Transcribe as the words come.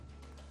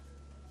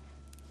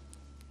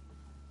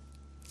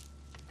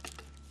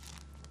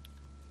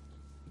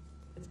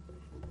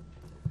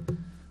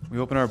We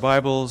open our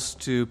Bibles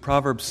to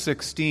Proverbs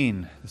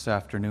 16 this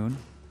afternoon.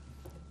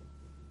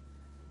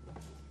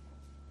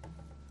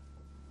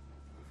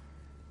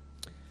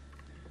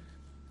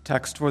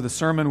 Text for the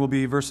sermon will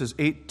be verses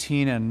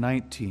 18 and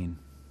 19.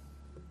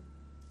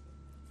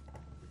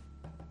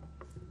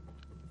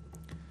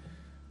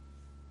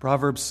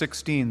 Proverbs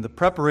 16, the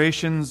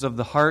preparations of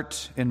the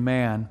heart in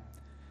man,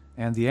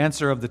 and the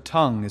answer of the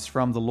tongue is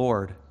from the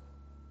Lord.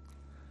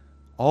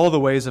 All the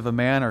ways of a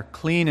man are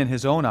clean in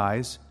his own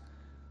eyes,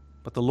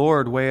 but the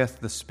Lord weigheth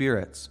the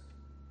spirits.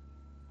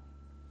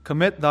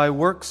 Commit thy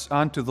works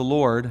unto the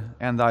Lord,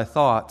 and thy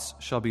thoughts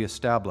shall be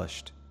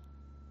established.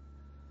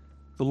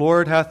 The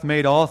Lord hath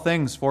made all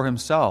things for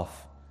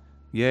himself,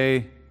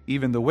 yea,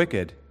 even the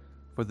wicked,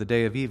 for the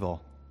day of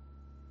evil.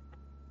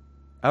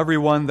 Every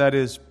one that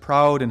is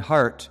proud in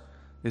heart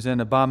is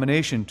an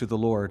abomination to the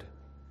Lord.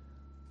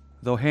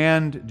 Though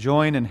hand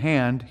join in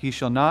hand, he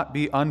shall not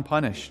be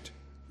unpunished.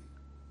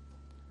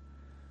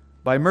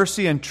 By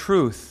mercy and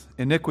truth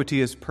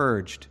iniquity is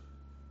purged,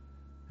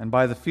 and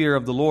by the fear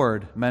of the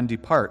Lord men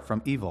depart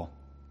from evil.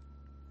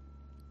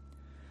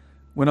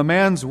 When a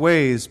man's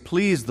ways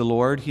please the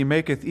Lord, he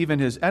maketh even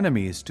his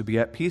enemies to be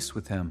at peace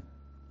with him.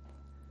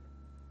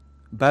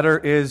 Better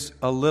is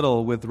a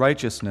little with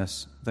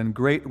righteousness than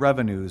great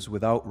revenues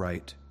without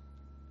right.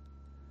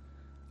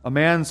 A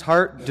man's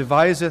heart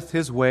deviseth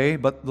his way,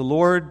 but the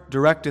Lord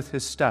directeth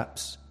his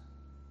steps.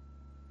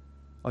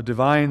 A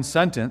divine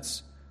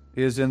sentence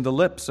is in the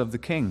lips of the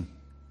king.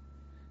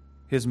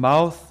 His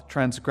mouth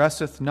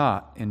transgresseth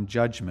not in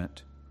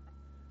judgment.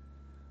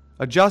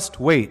 A just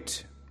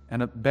weight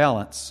and a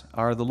balance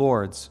are the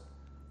Lord's.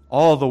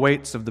 All the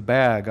weights of the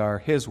bag are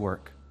his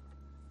work.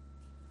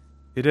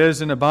 It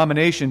is an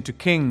abomination to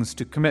kings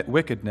to commit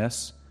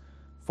wickedness,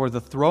 for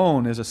the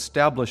throne is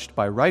established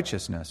by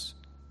righteousness.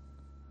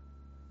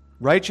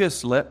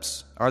 Righteous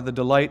lips are the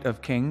delight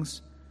of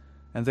kings,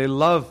 and they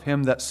love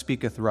him that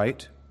speaketh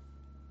right.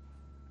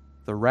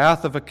 The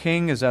wrath of a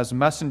king is as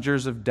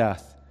messengers of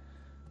death,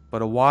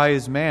 but a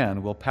wise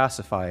man will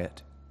pacify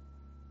it.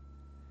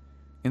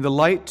 In the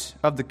light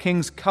of the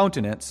king's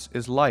countenance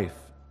is life,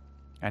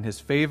 and his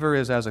favor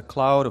is as a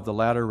cloud of the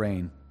latter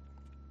rain.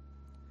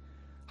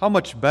 How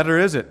much better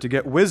is it to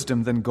get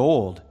wisdom than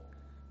gold,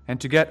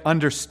 and to get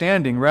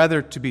understanding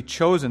rather to be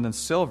chosen than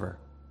silver?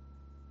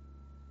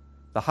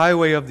 The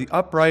highway of the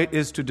upright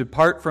is to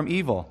depart from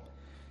evil.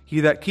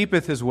 He that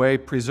keepeth his way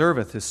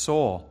preserveth his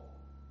soul.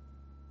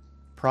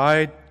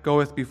 Pride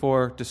goeth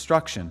before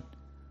destruction,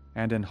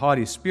 and an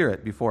haughty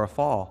spirit before a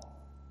fall.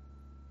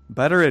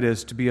 Better it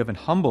is to be of an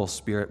humble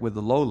spirit with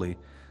the lowly,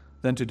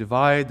 than to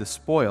divide the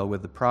spoil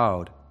with the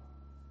proud.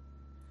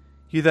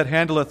 He that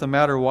handleth a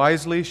matter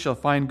wisely shall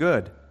find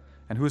good,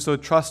 and whoso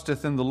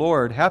trusteth in the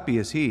Lord, happy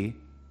is he.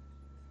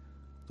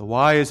 The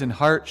wise in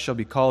heart shall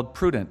be called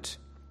prudent,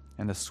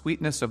 and the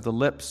sweetness of the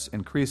lips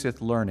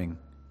increaseth learning.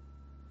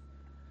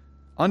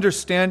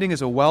 Understanding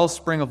is a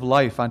wellspring of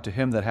life unto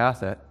him that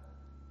hath it,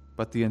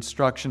 but the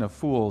instruction of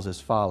fools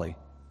is folly.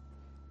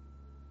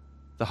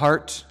 The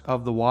heart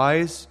of the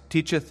wise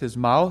teacheth his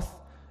mouth,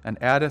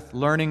 and addeth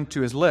learning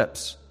to his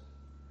lips.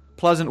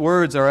 Pleasant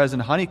words are as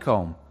an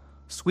honeycomb,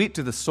 sweet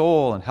to the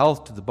soul and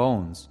health to the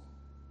bones.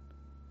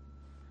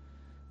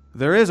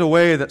 There is a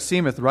way that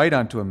seemeth right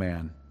unto a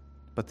man,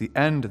 but the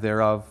end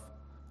thereof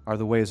are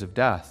the ways of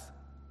death.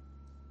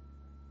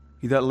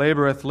 He that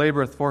laboureth,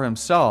 laboureth for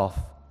himself,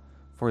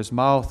 for his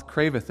mouth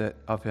craveth it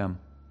of him.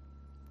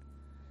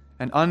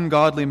 An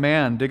ungodly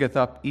man diggeth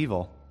up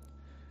evil,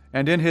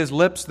 and in his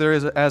lips there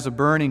is as a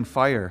burning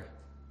fire.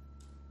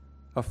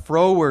 A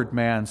froward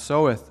man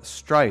soweth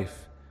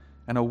strife,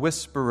 and a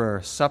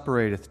whisperer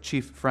separateth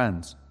chief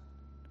friends.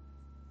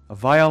 A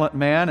violent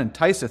man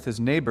enticeth his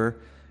neighbor,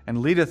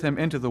 and leadeth him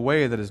into the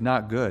way that is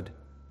not good.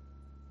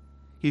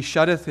 He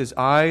shutteth his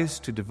eyes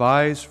to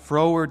devise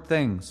froward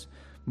things.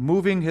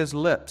 Moving his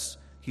lips,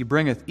 he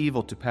bringeth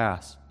evil to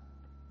pass.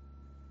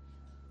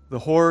 The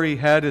hoary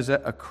head is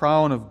a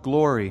crown of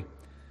glory,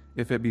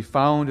 if it be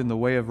found in the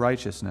way of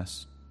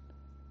righteousness.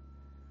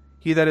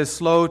 He that is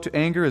slow to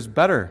anger is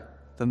better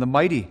than the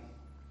mighty,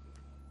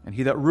 and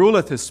he that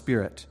ruleth his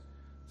spirit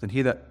than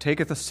he that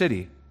taketh a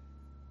city.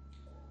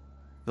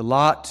 The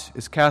lot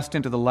is cast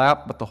into the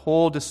lap, but the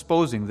whole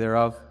disposing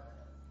thereof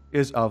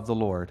is of the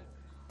Lord.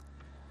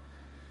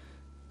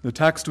 The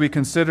text we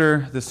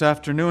consider this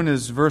afternoon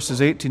is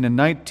verses 18 and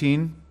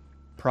 19.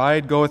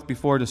 Pride goeth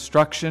before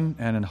destruction,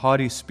 and an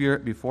haughty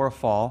spirit before a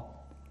fall.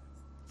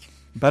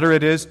 Better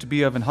it is to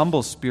be of an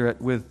humble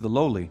spirit with the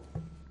lowly,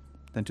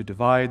 than to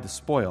divide the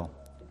spoil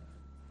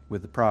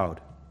with the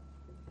proud.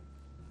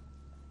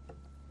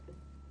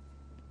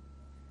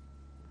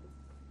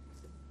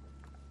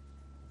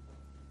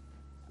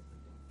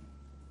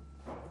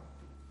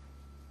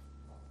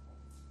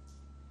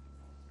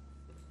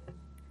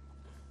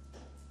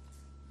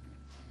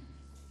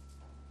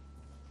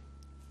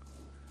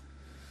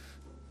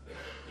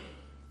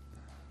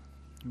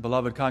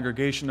 Beloved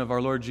congregation of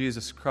our Lord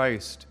Jesus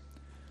Christ,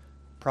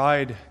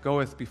 pride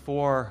goeth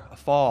before a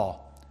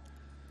fall.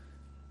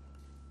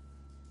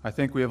 I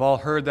think we have all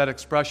heard that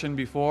expression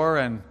before,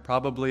 and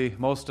probably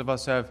most of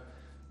us have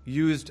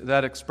used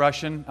that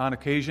expression on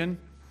occasion.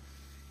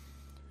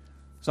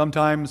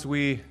 Sometimes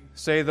we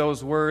say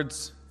those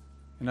words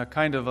in a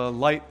kind of a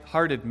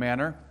light-hearted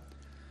manner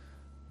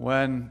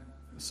when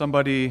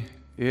somebody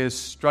is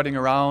strutting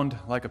around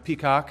like a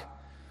peacock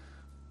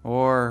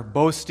or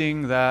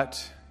boasting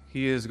that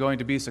he is going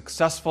to be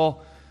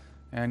successful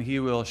and he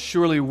will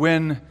surely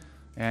win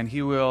and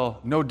he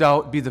will no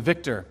doubt be the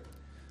victor.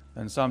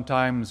 And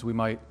sometimes we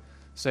might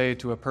say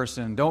to a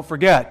person, "Don't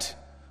forget,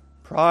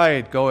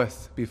 pride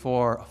goeth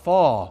before a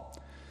fall."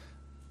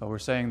 But we're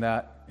saying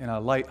that in a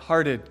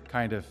light-hearted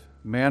kind of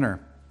manner.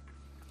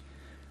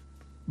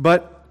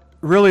 But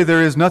really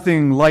there is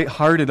nothing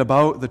light-hearted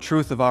about the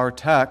truth of our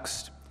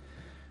text.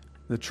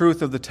 The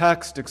truth of the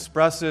text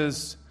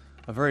expresses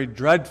a very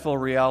dreadful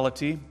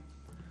reality.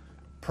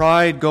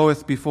 Pride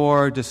goeth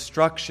before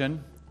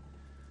destruction.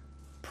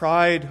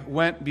 Pride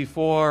went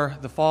before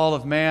the fall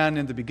of man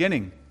in the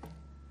beginning.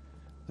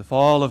 The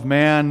fall of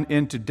man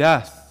into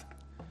death,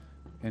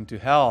 into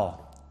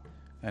hell,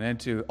 and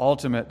into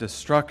ultimate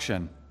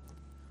destruction.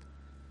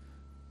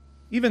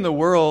 Even the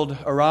world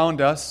around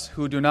us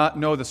who do not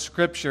know the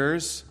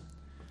Scriptures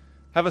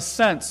have a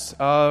sense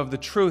of the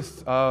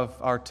truth of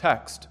our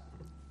text.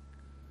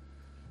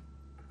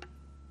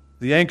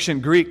 The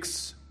ancient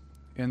Greeks,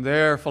 in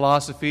their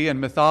philosophy and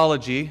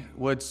mythology,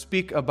 would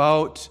speak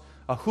about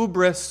a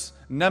hubris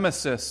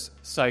nemesis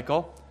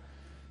cycle,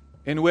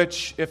 in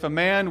which if a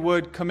man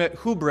would commit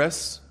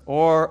hubris,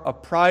 or a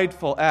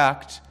prideful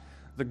act,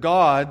 the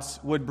gods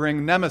would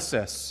bring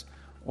nemesis,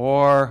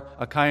 or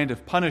a kind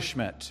of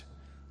punishment.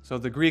 So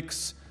the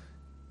Greeks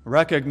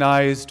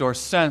recognized or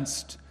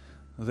sensed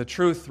the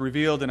truth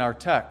revealed in our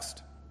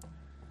text.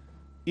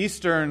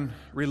 Eastern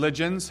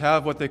religions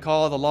have what they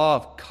call the law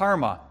of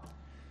karma.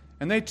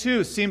 And they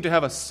too seem to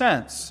have a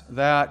sense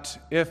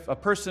that if a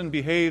person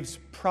behaves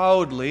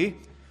proudly,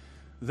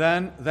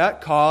 then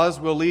that cause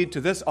will lead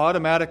to this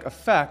automatic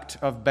effect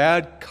of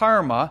bad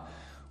karma,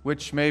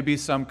 which may be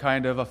some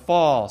kind of a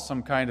fall,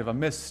 some kind of a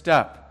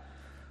misstep.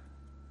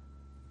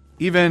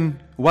 Even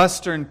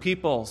Western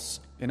peoples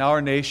in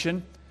our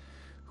nation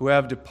who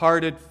have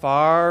departed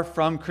far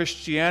from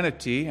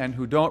Christianity and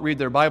who don't read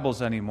their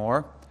Bibles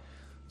anymore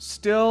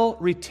still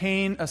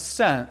retain a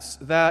sense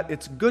that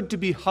it's good to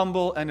be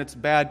humble and it's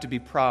bad to be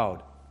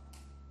proud.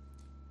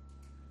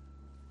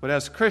 But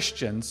as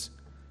Christians,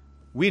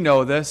 we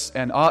know this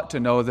and ought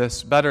to know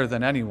this better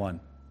than anyone.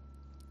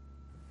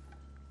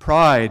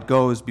 Pride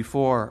goes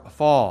before a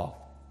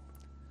fall.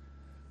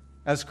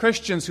 As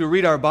Christians who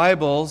read our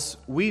Bibles,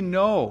 we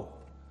know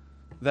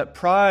that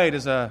pride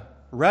is a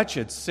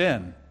wretched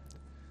sin.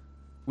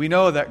 We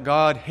know that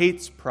God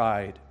hates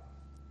pride.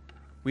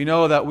 We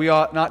know that we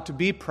ought not to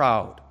be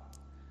proud.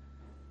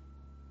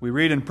 We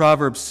read in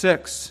Proverbs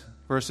 6,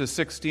 verses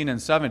 16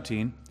 and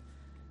 17,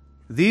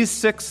 "These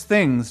 6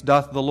 things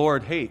doth the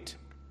Lord hate.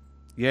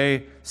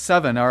 Yea,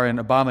 7 are an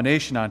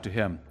abomination unto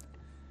him."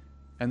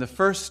 And the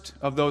first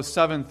of those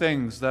 7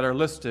 things that are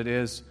listed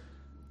is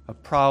a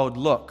proud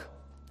look.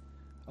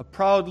 A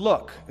proud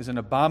look is an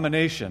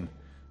abomination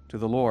to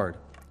the Lord.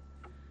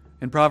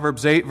 In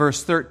Proverbs 8,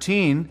 verse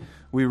 13,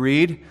 we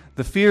read,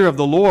 "The fear of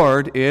the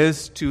Lord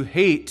is to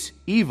hate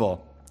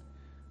evil."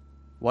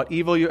 What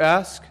evil, you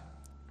ask?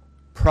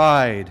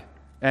 Pride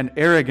and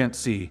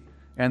arrogancy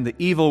and the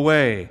evil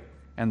way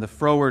and the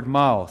froward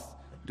mouth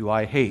do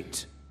I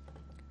hate.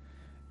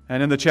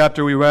 And in the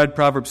chapter we read,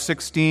 Proverbs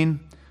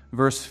 16,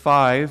 verse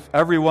 5,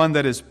 "Everyone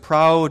that is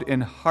proud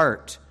in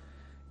heart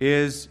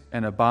is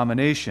an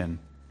abomination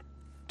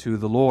to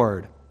the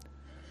Lord."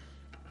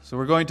 So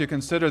we're going to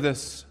consider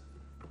this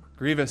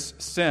grievous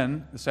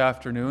sin this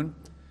afternoon.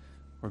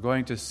 We're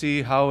going to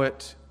see how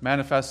it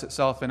manifests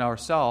itself in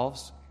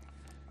ourselves,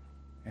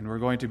 and we're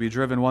going to be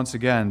driven once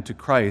again to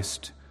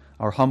Christ,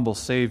 our humble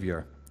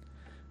Savior.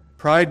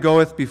 Pride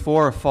goeth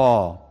before a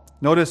fall.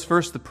 Notice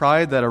first the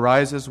pride that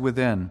arises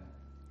within.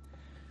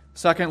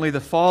 Secondly,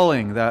 the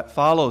falling that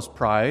follows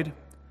pride.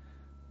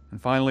 And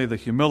finally, the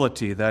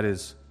humility that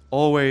is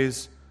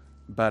always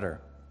better.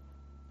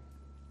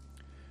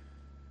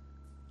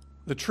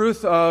 The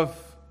truth of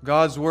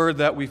God's word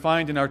that we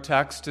find in our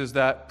text is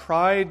that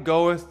pride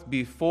goeth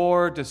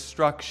before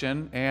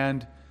destruction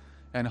and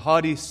an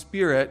haughty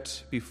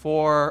spirit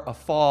before a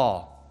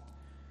fall.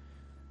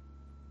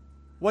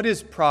 What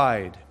is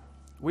pride?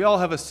 We all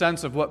have a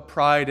sense of what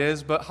pride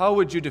is, but how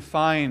would you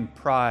define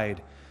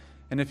pride?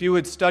 And if you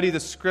would study the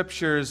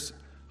Scriptures,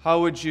 how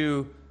would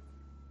you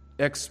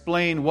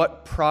explain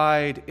what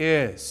pride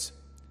is?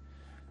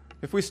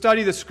 If we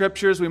study the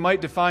Scriptures, we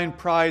might define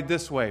pride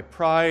this way.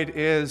 Pride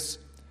is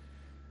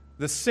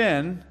the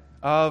sin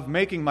of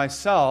making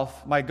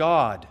myself my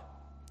God.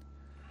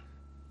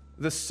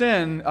 The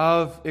sin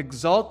of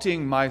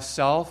exalting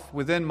myself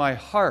within my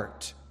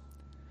heart,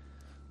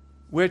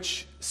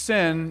 which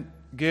sin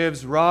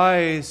gives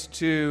rise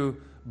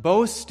to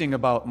boasting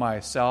about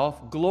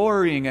myself,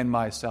 glorying in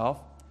myself,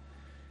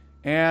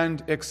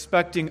 and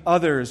expecting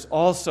others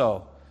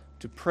also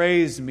to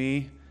praise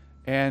me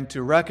and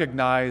to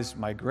recognize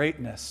my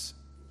greatness.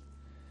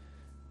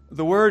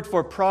 The word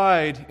for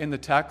pride in the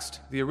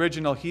text, the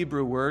original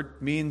Hebrew word,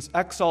 means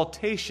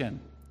exaltation.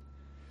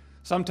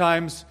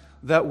 Sometimes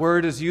that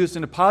word is used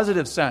in a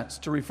positive sense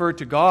to refer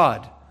to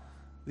God,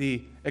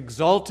 the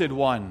exalted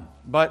one,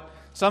 but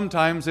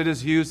sometimes it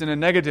is used in a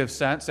negative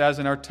sense, as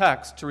in our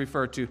text, to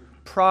refer to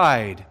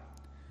pride.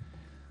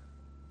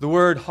 The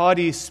word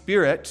haughty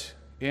spirit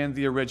in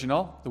the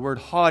original, the word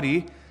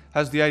haughty,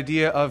 has the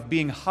idea of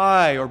being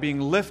high or being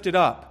lifted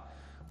up.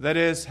 That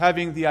is,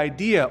 having the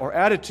idea or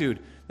attitude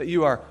that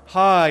you are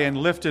high and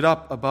lifted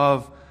up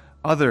above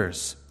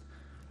others.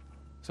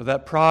 So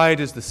that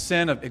pride is the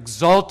sin of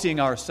exalting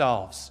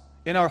ourselves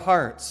in our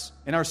hearts,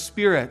 in our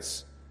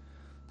spirits,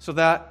 so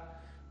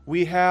that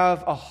we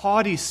have a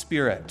haughty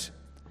spirit.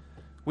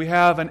 We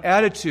have an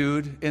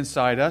attitude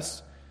inside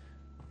us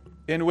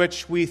in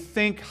which we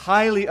think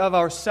highly of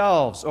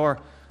ourselves, or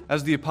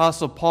as the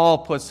Apostle Paul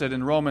puts it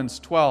in Romans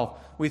 12,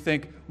 we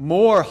think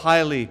more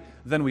highly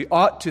than we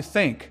ought to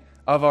think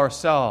of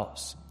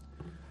ourselves.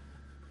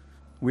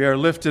 We are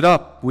lifted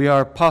up. We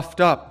are puffed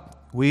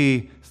up.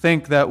 We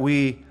think that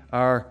we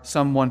are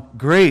someone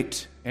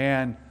great,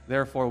 and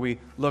therefore we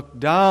look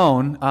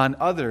down on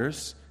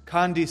others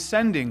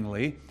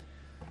condescendingly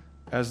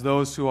as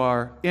those who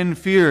are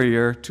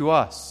inferior to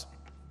us.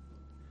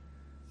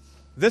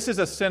 This is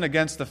a sin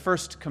against the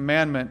first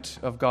commandment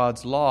of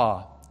God's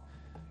law,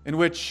 in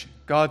which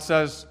God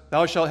says,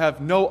 "Thou shalt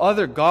have no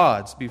other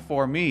gods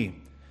before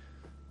me."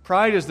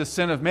 Pride is the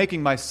sin of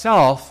making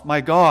myself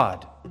my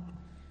God.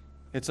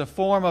 It's a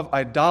form of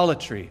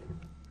idolatry.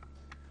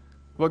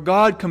 What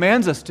God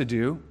commands us to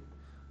do,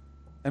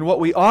 and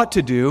what we ought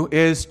to do,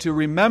 is to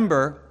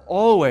remember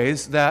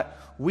always that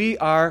we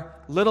are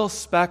little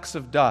specks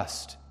of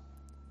dust,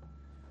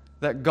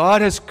 that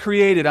God has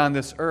created on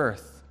this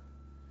earth,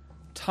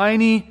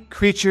 tiny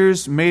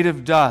creatures made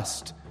of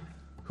dust,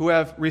 who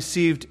have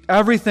received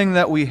everything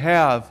that we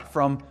have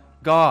from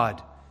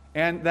God,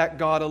 and that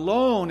God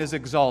alone is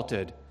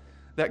exalted,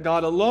 that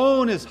God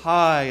alone is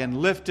high and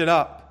lifted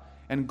up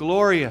and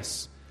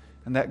glorious,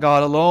 and that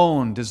God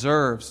alone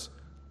deserves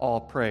all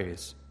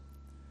praise.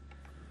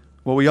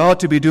 What we ought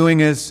to be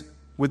doing is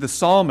with the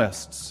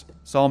psalmists,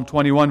 Psalm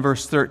 21,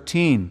 verse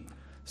 13,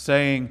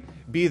 saying,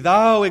 "Be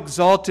thou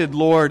exalted,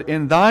 Lord,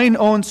 in thine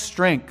own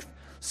strength,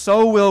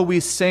 so will we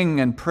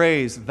sing and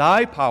praise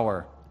thy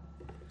power."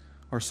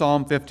 Or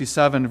Psalm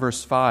 57,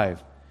 verse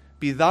 5,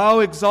 "Be thou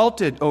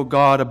exalted, O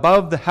God,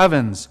 above the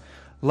heavens,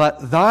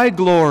 let thy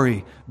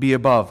glory be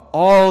above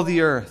all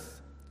the earth."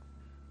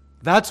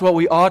 That's what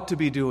we ought to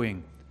be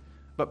doing.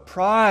 But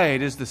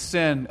pride is the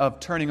sin of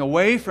turning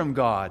away from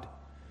God,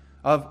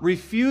 of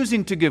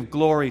refusing to give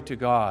glory to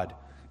God,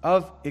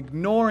 of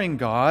ignoring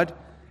God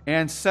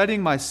and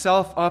setting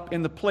myself up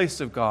in the place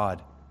of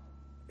God,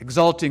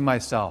 exalting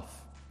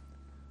myself,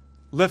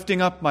 lifting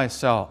up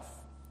myself,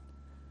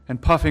 and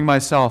puffing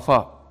myself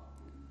up.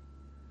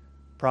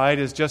 Pride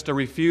is just a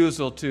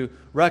refusal to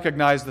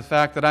recognize the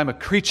fact that I'm a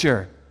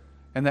creature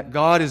and that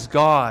God is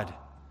God,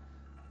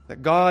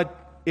 that God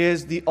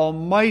is the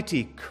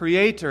almighty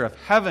creator of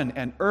heaven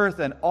and earth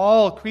and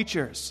all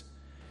creatures,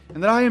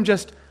 and that I am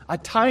just a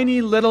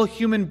tiny little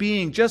human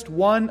being, just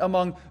one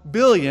among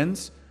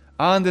billions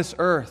on this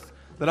earth,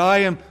 that I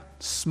am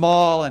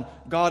small and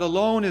God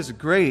alone is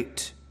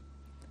great.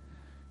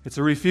 It's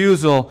a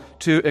refusal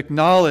to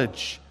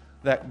acknowledge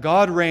that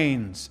God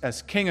reigns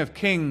as King of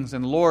kings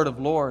and Lord of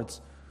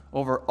lords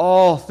over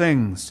all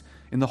things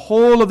in the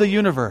whole of the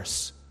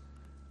universe,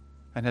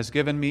 and has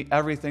given me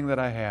everything that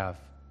I have.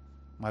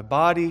 My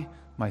body,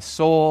 my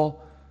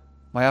soul,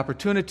 my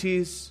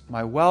opportunities,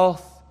 my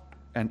wealth,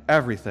 and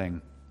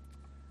everything.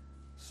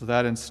 So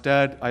that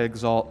instead I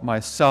exalt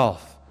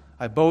myself.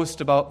 I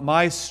boast about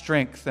my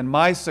strength and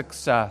my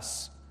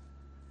success.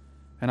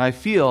 And I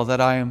feel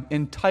that I am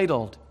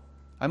entitled.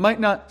 I might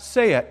not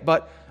say it,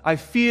 but I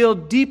feel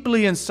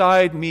deeply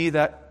inside me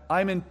that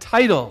I'm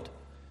entitled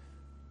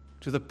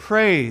to the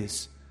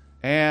praise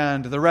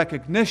and the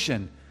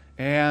recognition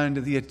and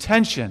the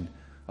attention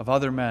of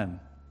other men.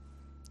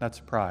 That's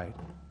pride.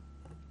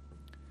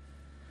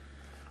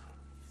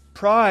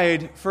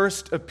 Pride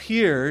first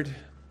appeared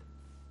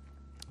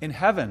in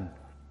heaven,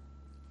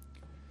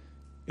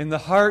 in the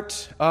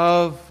heart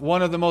of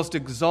one of the most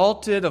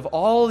exalted of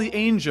all the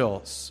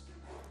angels,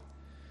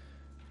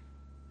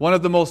 one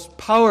of the most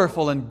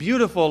powerful and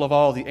beautiful of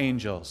all the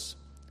angels.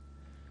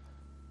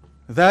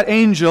 That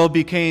angel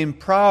became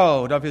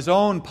proud of his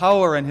own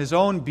power and his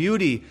own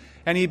beauty,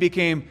 and he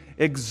became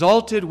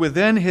exalted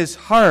within his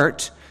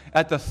heart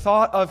at the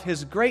thought of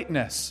his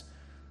greatness,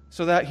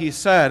 so that he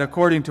said,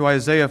 according to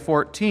Isaiah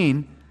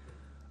 14,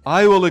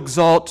 "I will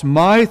exalt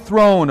my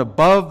throne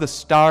above the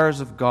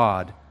stars of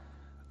God.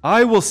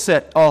 I will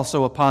sit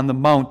also upon the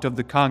mount of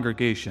the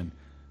congregation.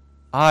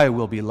 I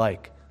will be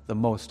like the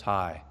Most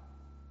High."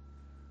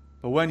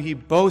 But when he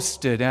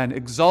boasted and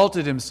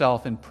exalted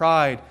himself in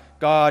pride,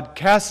 God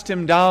cast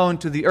him down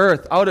to the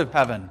earth out of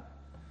heaven,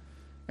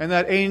 and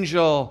that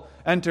angel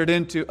entered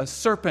into a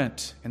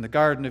serpent in the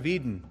Garden of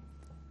Eden.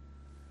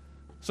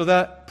 So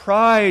that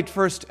pride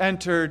first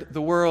entered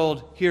the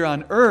world here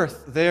on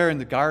earth, there in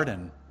the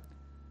garden.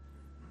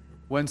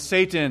 When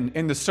Satan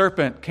in the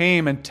serpent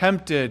came and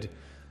tempted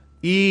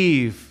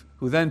Eve,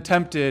 who then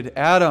tempted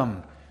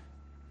Adam,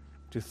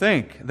 to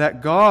think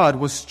that God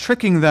was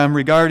tricking them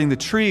regarding the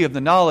tree of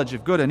the knowledge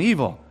of good and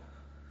evil.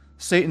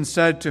 Satan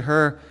said to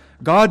her,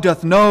 God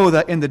doth know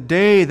that in the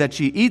day that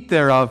ye eat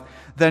thereof,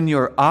 then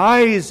your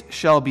eyes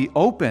shall be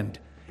opened,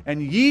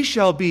 and ye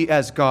shall be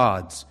as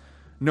gods,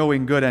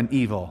 knowing good and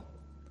evil.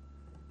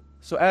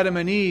 So Adam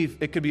and Eve,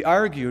 it could be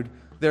argued,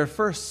 their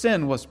first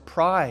sin was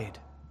pride.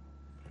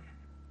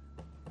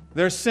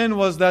 Their sin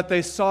was that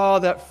they saw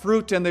that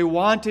fruit and they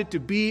wanted to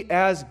be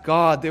as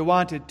God. They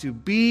wanted to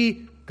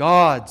be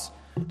gods,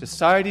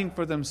 deciding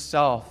for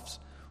themselves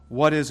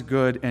what is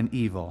good and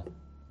evil.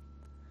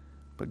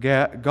 But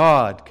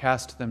God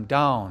cast them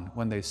down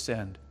when they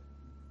sinned.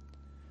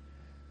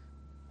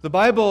 The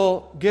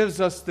Bible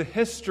gives us the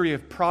history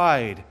of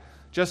pride,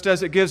 just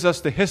as it gives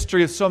us the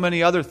history of so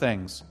many other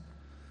things.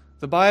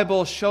 The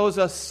Bible shows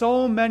us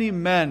so many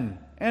men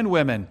and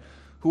women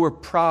who were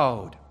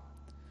proud.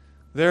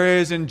 There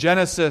is in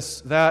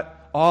Genesis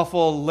that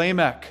awful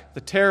Lamech,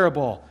 the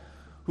terrible,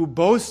 who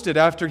boasted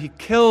after he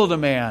killed a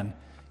man.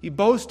 He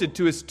boasted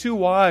to his 2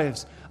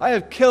 wives, I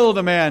have killed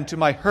a man to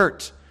my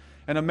hurt,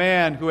 and a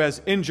man who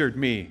has injured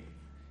me.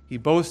 He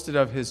boasted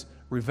of his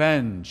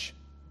revenge.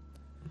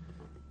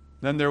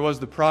 Then there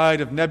was the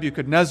pride of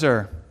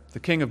Nebuchadnezzar, the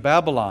king of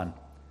Babylon,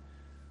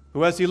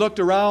 who as he looked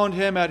around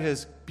him at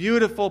his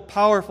beautiful,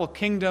 powerful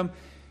kingdom,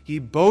 he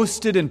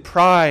boasted in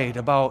pride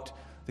about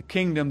the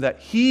kingdom that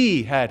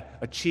he had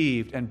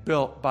achieved and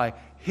built by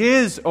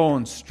his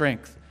own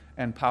strength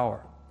and power.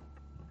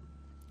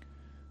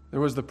 There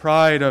was the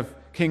pride of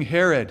King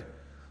Herod,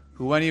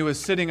 who when he was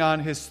sitting on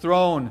his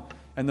throne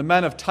and the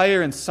men of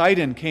Tyre and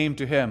Sidon came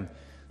to him,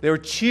 they were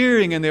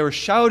cheering and they were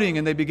shouting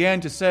and they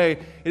began to say,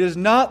 it is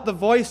not the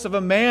voice of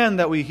a man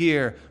that we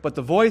hear, but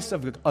the voice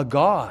of a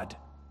God.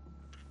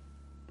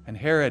 And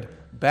Herod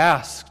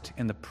basked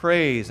in the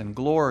praise and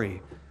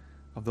glory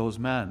of those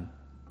men.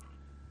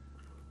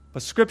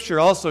 But Scripture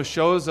also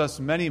shows us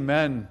many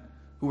men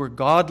who were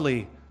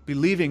godly,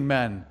 believing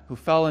men who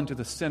fell into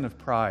the sin of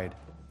pride.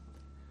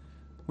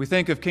 We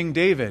think of King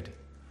David,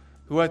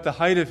 who at the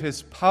height of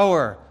his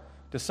power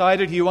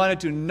decided he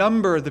wanted to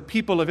number the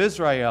people of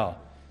Israel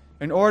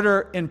in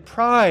order in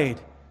pride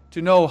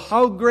to know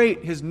how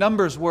great his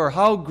numbers were,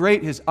 how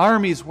great his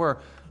armies were,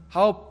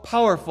 how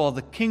powerful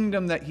the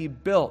kingdom that he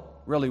built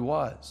really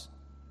was.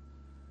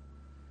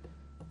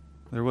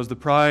 There was the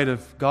pride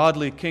of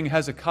godly King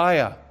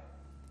Hezekiah,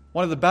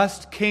 one of the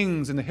best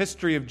kings in the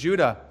history of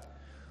Judah.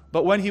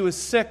 But when he was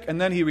sick and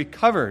then he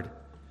recovered,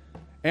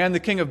 and the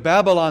king of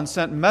Babylon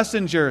sent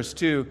messengers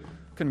to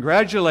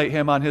congratulate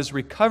him on his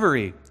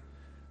recovery,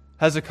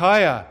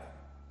 Hezekiah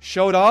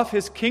showed off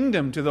his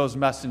kingdom to those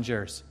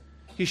messengers.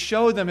 He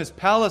showed them his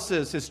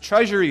palaces, his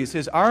treasuries,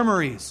 his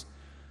armories.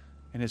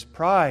 In his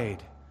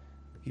pride,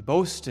 he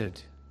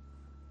boasted.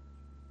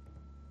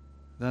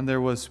 Then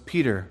there was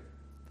Peter,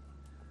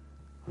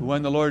 who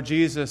when the Lord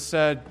Jesus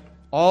said,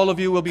 all of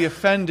you will be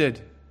offended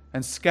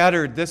and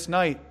scattered this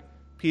night,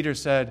 Peter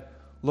said,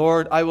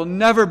 Lord, I will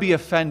never be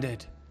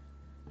offended.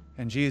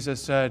 And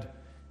Jesus said,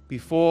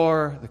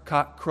 before the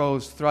cock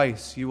crows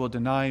thrice, you will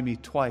deny me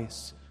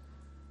twice.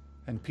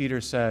 And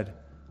Peter said,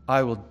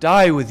 I will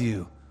die with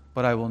you,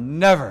 but I will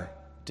never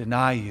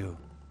deny you.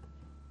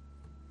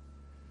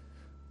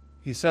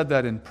 He said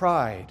that in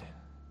pride,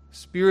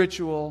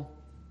 spiritual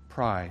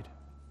pride.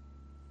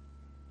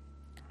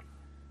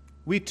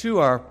 We too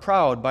are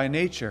proud by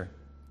nature.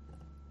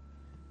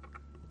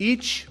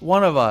 Each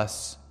one of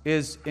us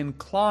is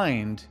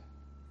inclined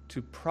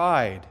to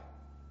pride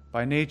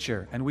by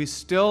nature, and we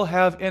still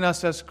have in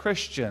us as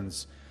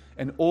Christians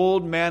an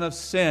old man of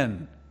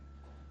sin.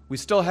 We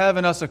still have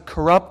in us a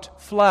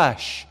corrupt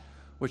flesh,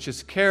 which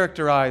is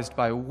characterized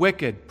by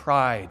wicked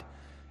pride,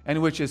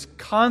 and which is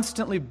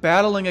constantly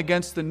battling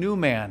against the new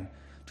man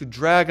to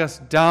drag us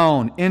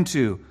down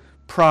into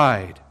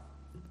pride.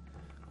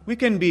 We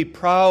can be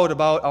proud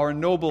about our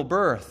noble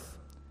birth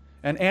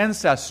and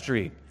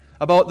ancestry,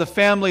 about the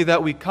family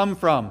that we come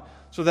from,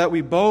 so that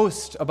we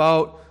boast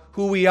about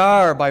who we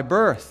are by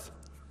birth.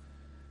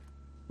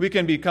 We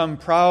can become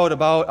proud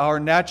about our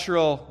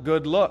natural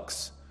good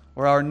looks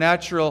or our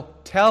natural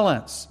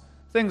talents,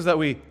 things that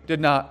we did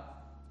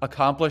not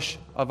accomplish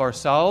of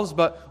ourselves,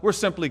 but were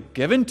simply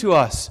given to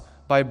us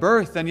by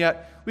birth, and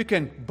yet we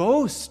can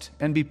boast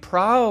and be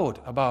proud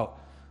about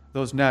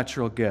those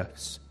natural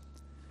gifts.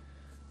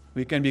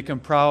 We can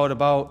become proud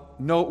about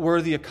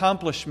noteworthy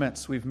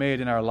accomplishments we've made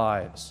in our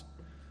lives,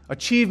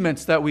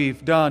 achievements that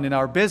we've done in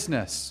our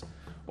business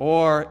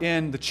or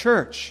in the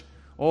church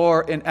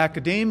or in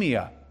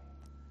academia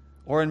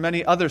or in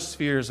many other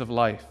spheres of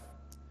life,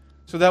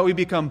 so that we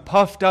become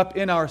puffed up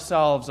in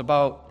ourselves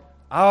about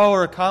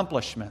our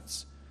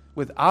accomplishments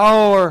with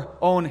our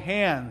own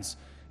hands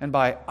and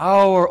by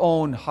our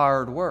own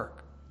hard work.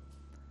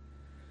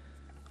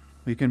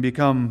 We can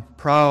become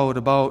proud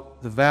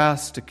about the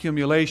vast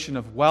accumulation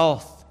of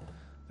wealth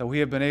that we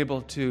have been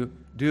able to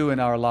do in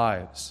our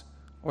lives,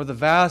 or the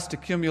vast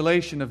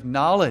accumulation of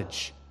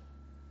knowledge.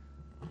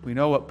 We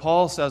know what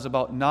Paul says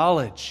about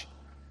knowledge.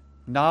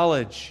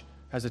 Knowledge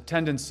has a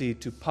tendency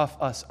to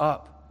puff us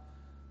up,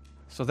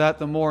 so that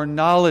the more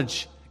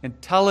knowledge,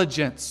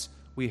 intelligence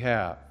we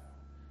have,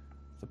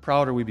 the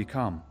prouder we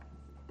become.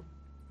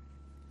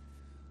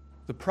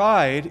 The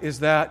pride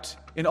is that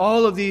in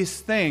all of these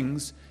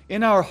things,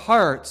 in our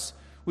hearts,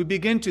 we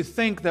begin to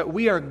think that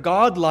we are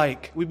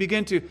godlike. We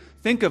begin to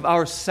think of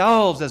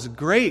ourselves as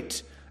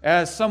great,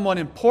 as someone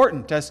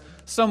important, as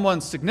someone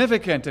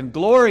significant and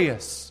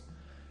glorious.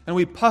 And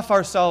we puff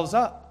ourselves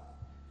up.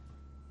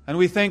 And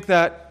we think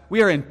that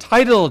we are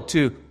entitled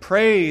to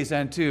praise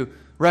and to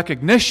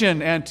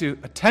recognition and to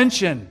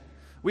attention.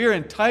 We are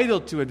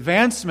entitled to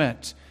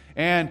advancement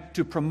and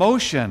to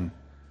promotion.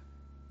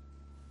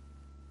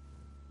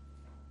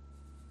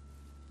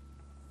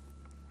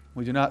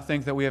 We do not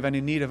think that we have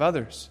any need of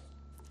others.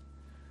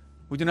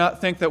 We do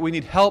not think that we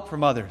need help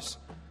from others.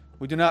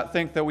 We do not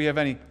think that we have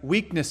any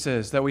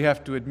weaknesses that we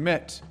have to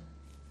admit.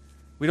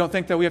 We don't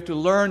think that we have to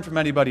learn from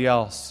anybody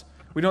else.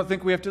 We don't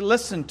think we have to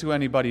listen to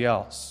anybody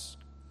else.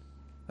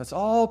 That's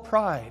all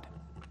pride.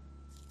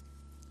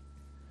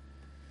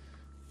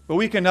 But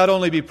we can not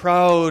only be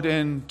proud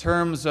in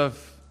terms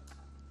of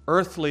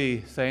earthly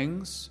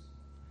things,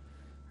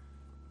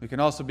 we can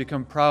also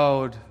become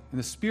proud in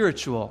the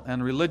spiritual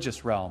and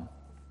religious realm.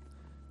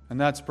 And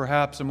that's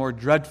perhaps a more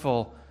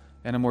dreadful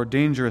and a more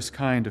dangerous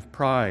kind of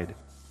pride.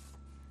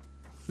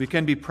 We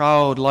can be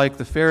proud like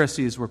the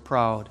Pharisees were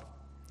proud.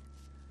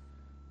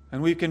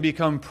 And we can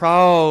become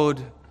proud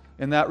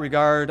in that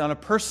regard on a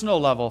personal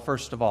level,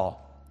 first of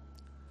all.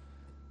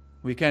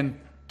 We can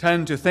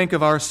tend to think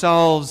of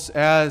ourselves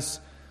as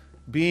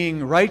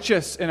being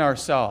righteous in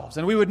ourselves.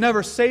 And we would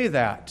never say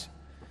that,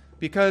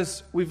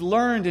 because we've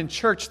learned in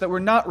church that we're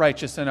not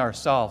righteous in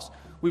ourselves.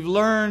 We've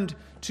learned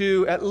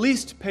to at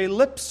least pay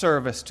lip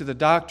service to the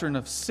doctrine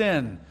of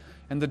sin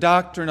and the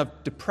doctrine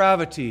of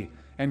depravity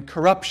and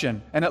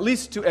corruption, and at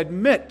least to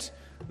admit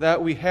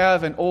that we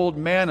have an old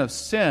man of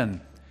sin.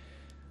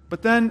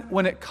 But then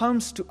when it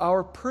comes to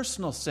our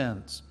personal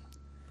sins,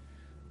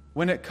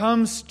 when it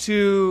comes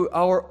to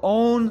our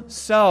own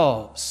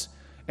selves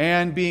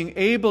and being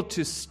able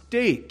to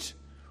state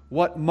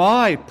what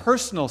my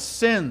personal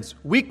sins,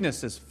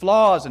 weaknesses,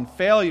 flaws, and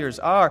failures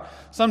are,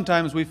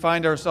 sometimes we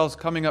find ourselves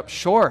coming up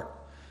short,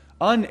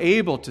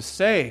 unable to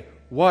say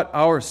what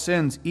our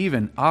sins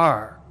even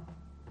are.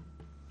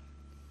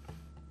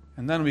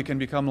 And then we can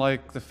become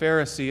like the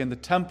Pharisee in the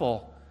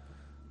temple,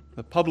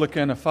 the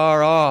publican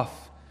afar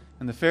off,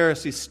 and the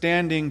Pharisee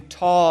standing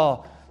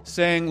tall,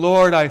 saying,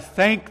 "Lord, I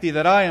thank thee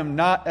that I am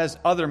not as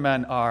other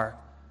men are,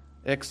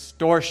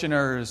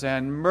 extortioners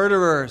and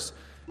murderers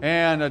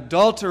and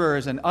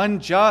adulterers and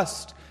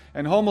unjust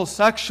and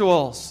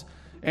homosexuals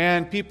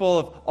and people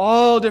of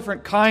all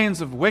different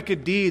kinds of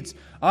wicked deeds.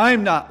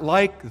 I'm not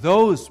like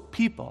those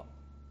people.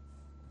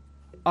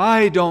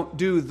 I don't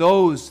do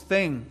those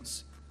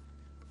things.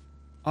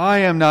 I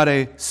am not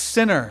a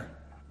sinner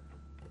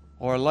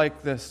or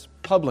like this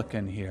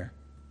publican here."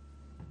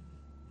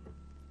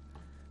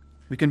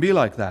 We can be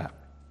like that.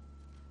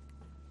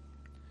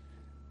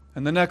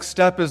 And the next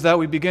step is that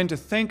we begin to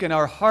think in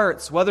our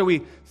hearts, whether we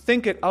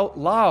think it out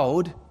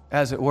loud,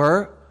 as it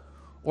were,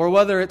 or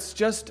whether it's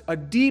just a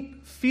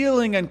deep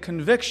feeling and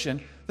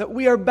conviction that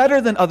we are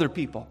better than other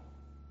people,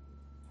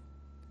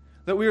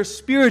 that we are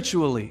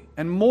spiritually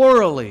and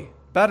morally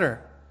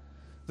better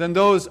than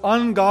those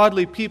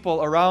ungodly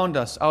people around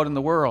us out in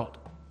the world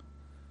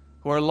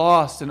who are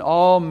lost in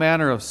all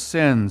manner of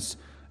sins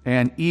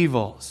and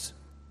evils.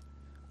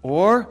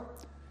 Or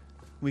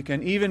we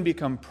can even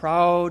become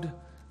proud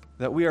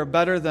that we are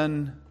better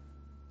than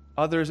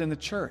others in the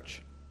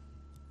church.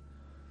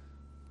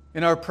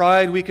 In our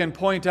pride, we can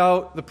point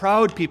out the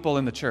proud people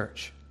in the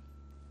church.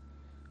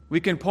 We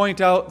can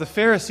point out the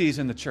Pharisees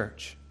in the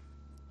church.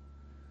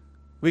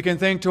 We can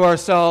think to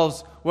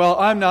ourselves, well,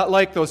 I'm not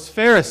like those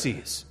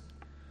Pharisees.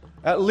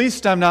 At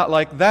least I'm not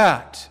like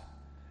that.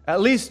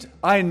 At least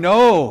I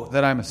know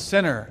that I'm a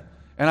sinner,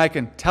 and I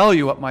can tell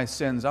you what my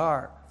sins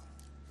are.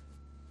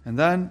 And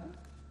then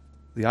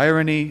the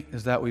irony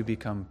is that we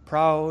become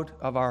proud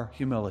of our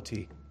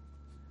humility,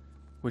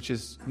 which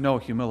is no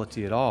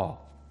humility at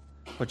all,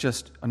 but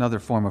just another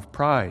form of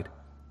pride.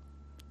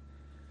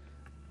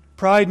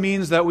 Pride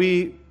means that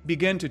we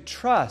begin to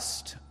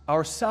trust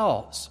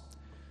ourselves.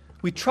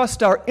 We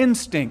trust our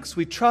instincts.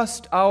 We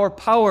trust our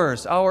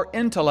powers, our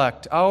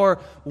intellect, our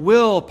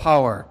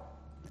willpower.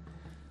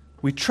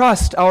 We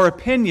trust our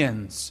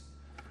opinions.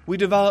 We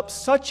develop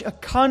such a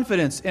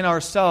confidence in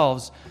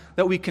ourselves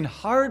that we can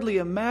hardly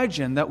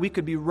imagine that we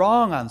could be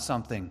wrong on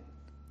something,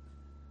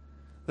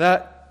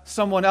 that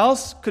someone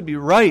else could be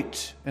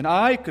right and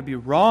I could be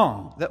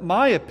wrong, that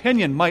my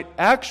opinion might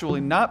actually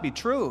not be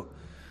true,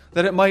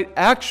 that it might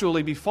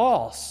actually be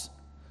false.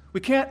 We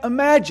can't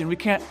imagine, we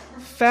can't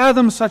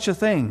fathom such a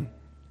thing.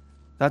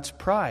 That's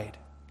pride.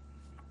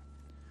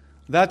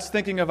 That's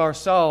thinking of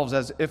ourselves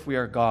as if we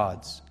are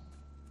gods,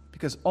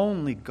 because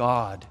only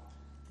God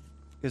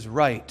is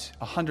right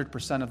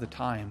 100% of the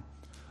time.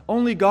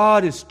 Only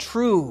God is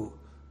true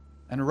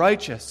and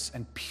righteous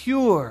and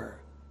pure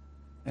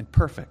and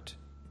perfect.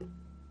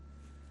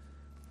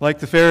 Like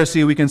the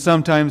Pharisee, we can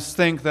sometimes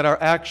think that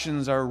our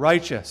actions are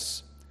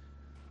righteous,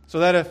 so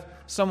that if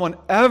someone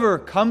ever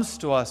comes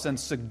to us and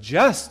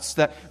suggests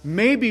that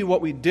maybe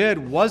what we did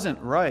wasn't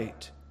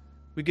right,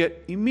 we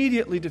get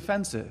immediately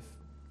defensive.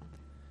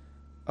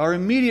 Our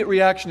immediate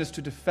reaction is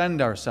to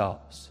defend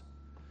ourselves,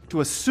 to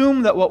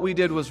assume that what we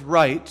did was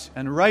right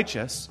and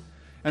righteous,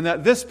 and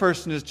that this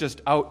person is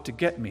just out to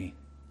get me.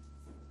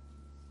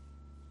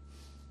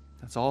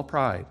 That's all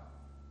pride.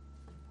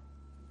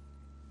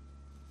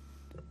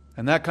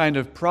 And that kind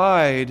of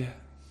pride,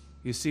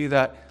 you see,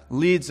 that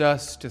leads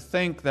us to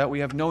think that we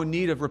have no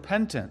need of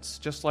repentance,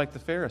 just like the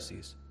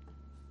Pharisees.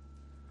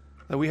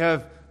 That we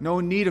have no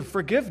need of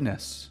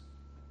forgiveness.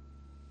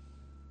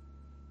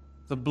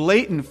 The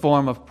blatant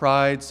form of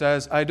pride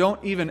says, I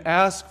don't even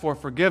ask for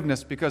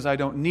forgiveness because I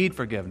don't need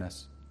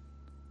forgiveness.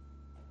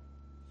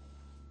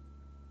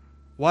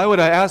 Why would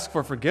I ask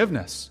for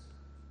forgiveness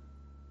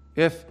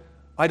if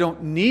I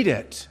don't need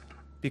it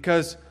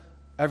because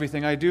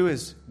everything I do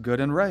is good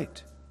and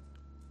right?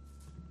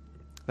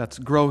 That's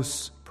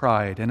gross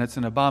pride, and it's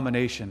an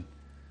abomination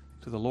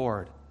to the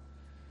Lord.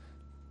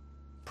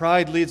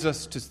 Pride leads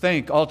us to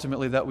think,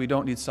 ultimately, that we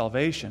don't need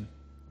salvation.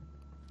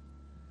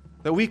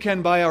 That we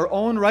can, by our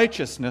own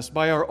righteousness,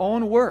 by our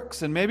own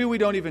works, and maybe we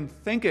don't even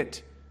think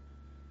it,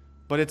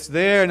 but it's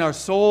there in our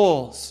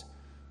souls.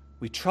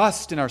 We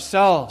trust in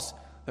ourselves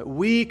that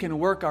we can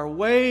work our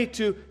way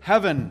to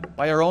heaven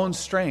by our own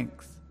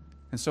strength,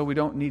 and so we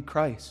don't need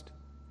Christ.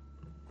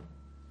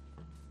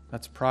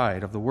 That's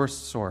pride of the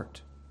worst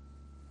sort.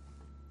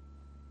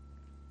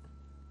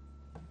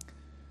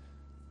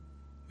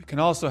 We can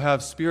also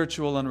have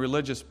spiritual and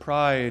religious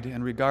pride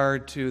in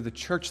regard to the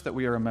church that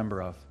we are a member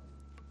of.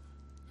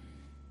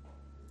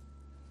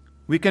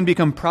 We can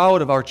become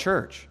proud of our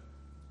church.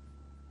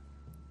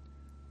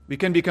 We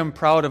can become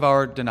proud of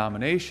our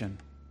denomination.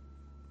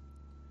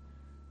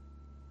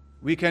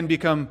 We can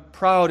become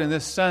proud in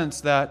this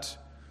sense that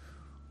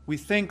we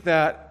think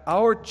that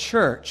our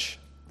church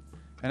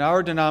and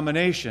our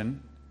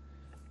denomination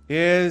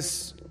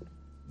is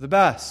the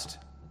best.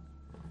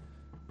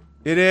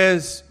 It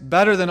is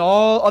better than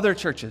all other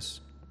churches.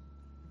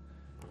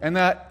 And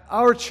that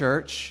our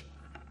church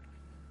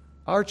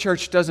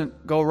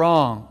doesn't go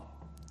wrong.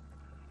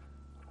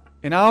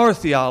 In our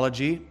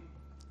theology,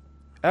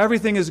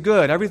 everything is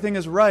good, everything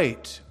is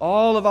right.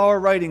 All of our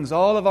writings,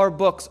 all of our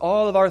books,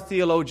 all of our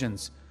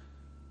theologians,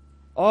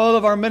 all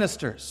of our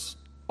ministers,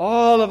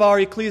 all of our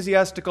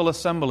ecclesiastical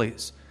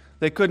assemblies,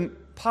 they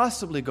couldn't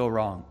possibly go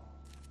wrong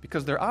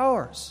because they're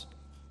ours.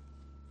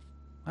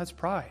 That's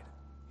pride.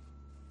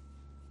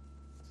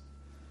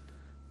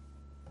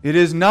 It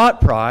is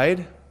not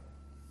pride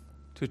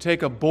to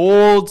take a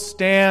bold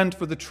stand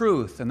for the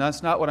truth, and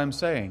that's not what I'm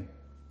saying.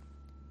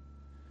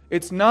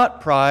 It's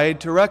not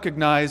pride to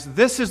recognize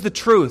this is the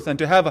truth and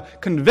to have a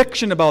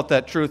conviction about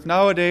that truth.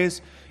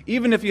 Nowadays,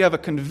 even if you have a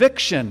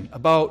conviction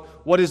about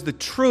what is the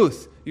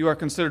truth, you are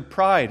considered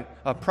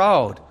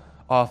proud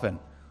often.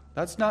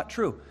 That's not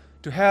true.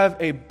 To have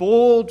a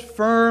bold,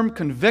 firm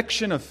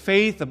conviction of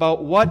faith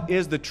about what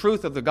is the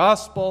truth of the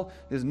gospel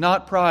is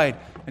not pride.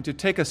 And to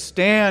take a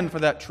stand for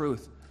that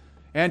truth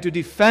and to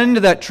defend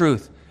that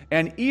truth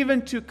and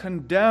even to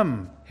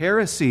condemn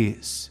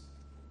heresies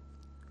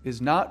is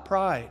not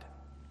pride.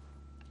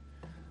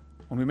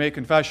 When we make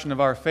confession of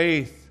our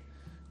faith,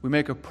 we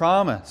make a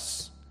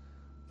promise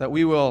that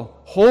we will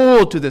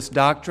hold to this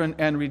doctrine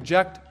and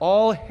reject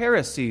all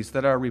heresies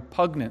that are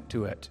repugnant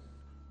to it.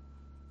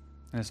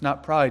 And it's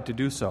not pride to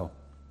do so.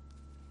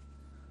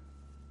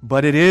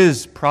 But it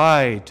is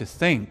pride to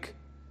think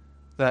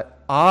that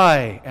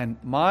I and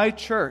my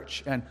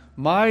church and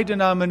my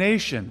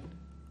denomination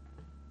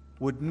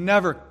would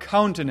never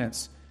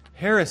countenance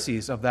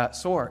heresies of that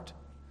sort.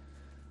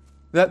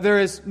 That there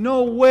is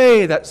no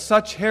way that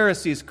such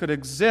heresies could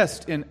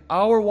exist in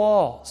our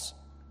walls.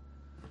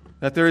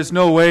 That there is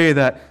no way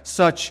that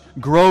such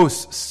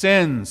gross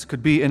sins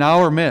could be in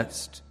our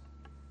midst.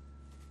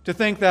 To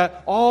think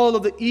that all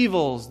of the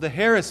evils, the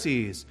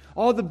heresies,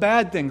 all the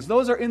bad things,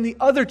 those are in the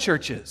other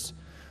churches.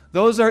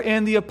 Those are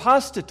in the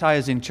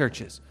apostatizing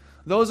churches.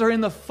 Those are in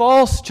the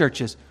false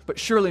churches, but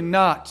surely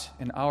not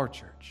in our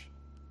church.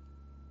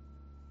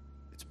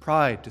 It's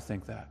pride to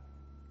think that.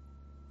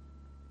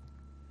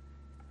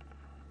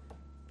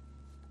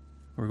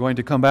 We're going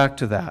to come back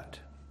to that.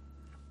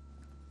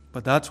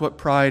 But that's what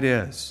pride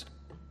is.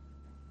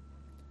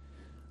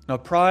 Now,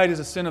 pride is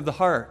a sin of the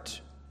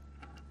heart.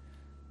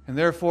 And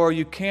therefore,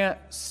 you can't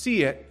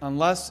see it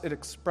unless it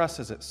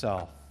expresses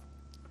itself.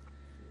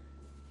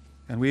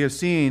 And we have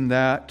seen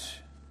that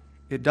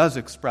it does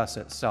express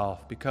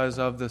itself because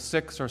of the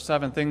 6 or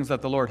 7 things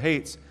that the Lord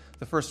hates.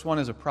 The first one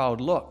is a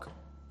proud look.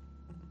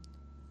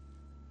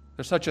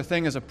 There's such a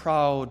thing as a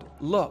proud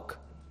look,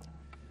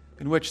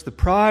 in which the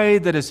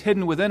pride that is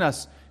hidden within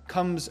us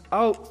comes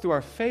out through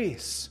our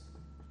face.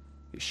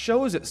 It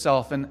shows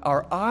itself in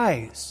our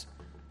eyes.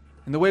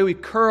 in the way we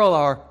curl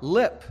our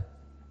lip.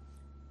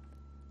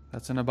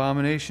 That's an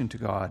abomination to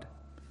God.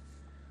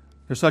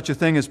 There's such a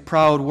thing as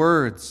proud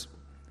words,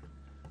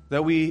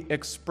 that we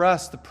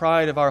express the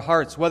pride of our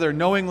hearts, whether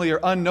knowingly or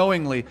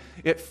unknowingly.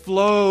 It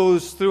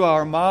flows through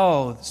our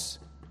mouths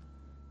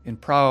in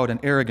proud and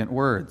arrogant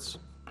words.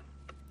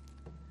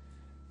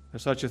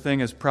 There's such a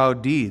thing as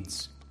proud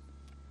deeds,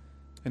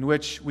 in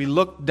which we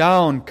look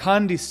down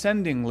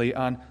condescendingly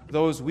on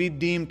those we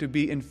deem to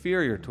be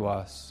inferior to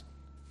us,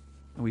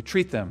 and we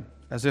treat them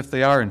as if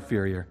they are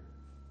inferior.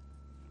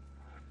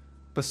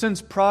 But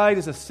since pride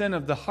is a sin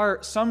of the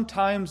heart,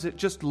 sometimes it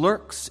just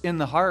lurks in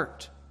the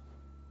heart,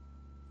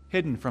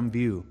 hidden from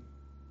view.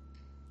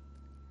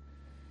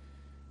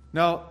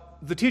 Now,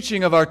 the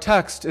teaching of our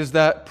text is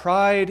that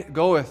pride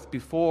goeth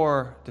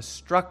before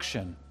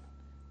destruction,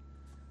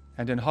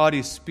 and an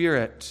haughty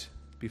spirit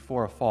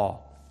before a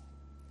fall.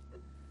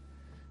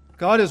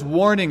 God is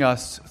warning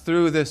us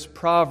through this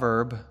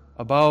proverb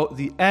about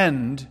the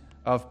end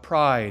of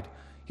pride.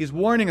 He's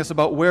warning us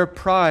about where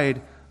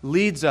pride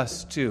leads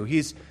us to.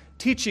 He's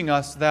teaching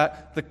us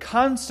that the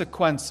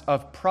consequence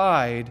of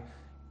pride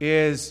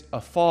is a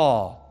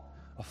fall,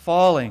 a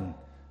falling,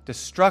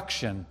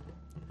 destruction.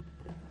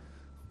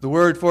 The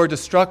word for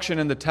destruction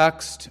in the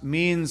text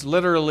means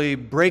literally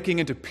breaking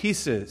into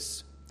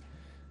pieces.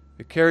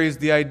 It carries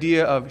the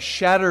idea of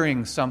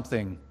shattering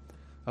something,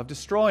 of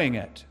destroying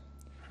it.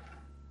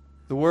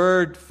 The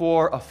word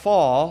for a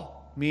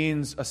fall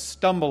means a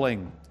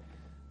stumbling.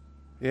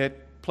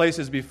 It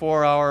places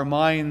before our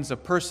minds a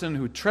person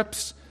who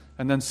trips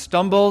and then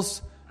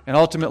stumbles and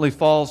ultimately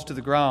falls to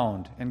the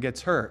ground and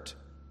gets hurt.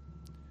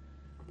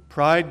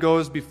 Pride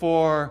goes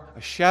before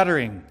a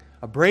shattering,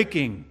 a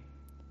breaking,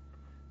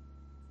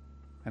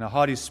 and a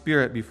haughty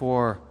spirit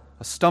before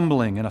a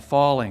stumbling and a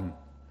falling.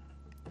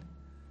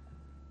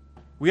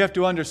 We have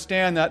to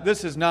understand that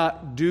this is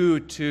not due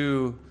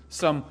to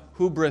some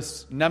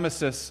hubris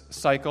nemesis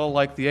cycle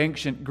like the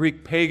ancient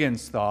Greek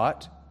pagans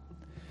thought,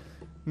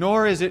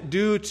 nor is it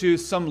due to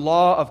some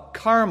law of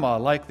karma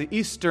like the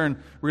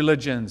Eastern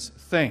religions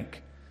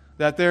think,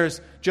 that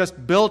there's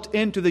just built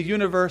into the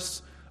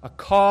universe a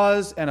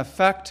cause and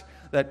effect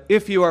that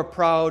if you are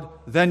proud,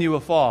 then you will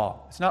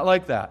fall. It's not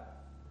like that.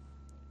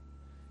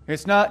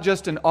 It's not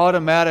just an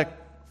automatic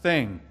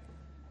thing.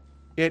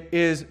 It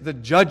is the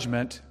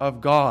judgment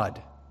of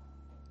God.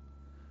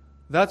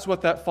 That's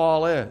what that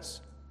fall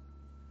is.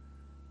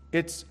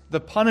 It's the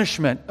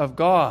punishment of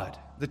God,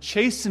 the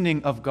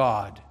chastening of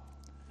God,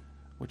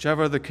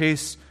 whichever the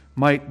case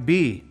might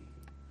be.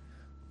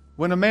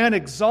 When a man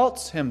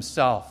exalts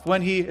himself,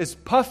 when he is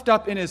puffed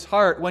up in his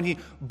heart, when he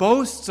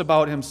boasts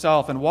about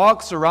himself and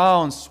walks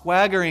around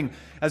swaggering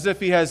as if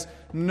he has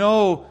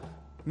no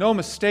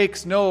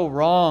mistakes, no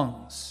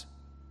wrongs,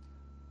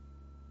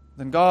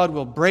 then God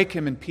will break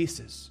him in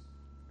pieces.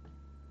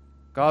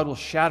 God will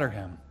shatter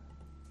him.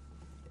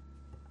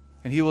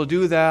 And he will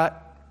do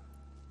that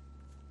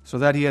so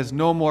that he has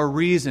no more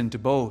reason to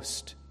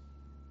boast.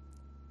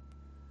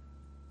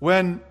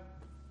 When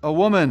a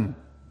woman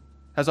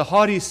has a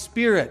haughty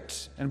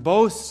spirit and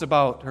boasts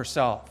about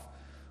herself,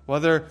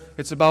 whether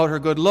it's about her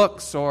good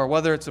looks or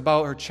whether it's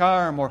about her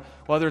charm or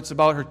whether it's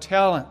about her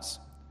talents,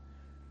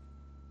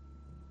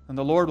 and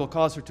the Lord will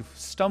cause her to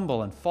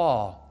stumble and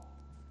fall.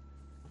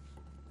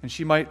 And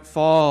she might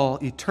fall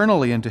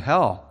eternally into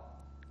hell.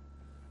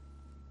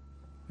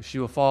 She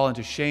will fall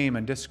into shame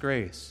and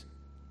disgrace.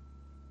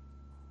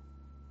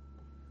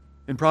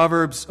 In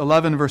Proverbs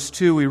 11, verse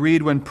 2, we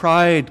read, "When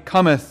pride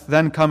cometh,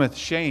 then cometh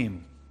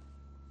shame."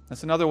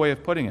 That's another way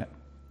of putting it.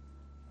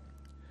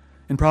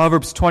 In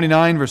Proverbs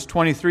 29, verse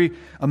 23,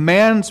 "A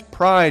man's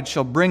pride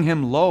shall bring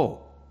him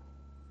low,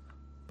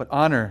 but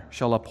honor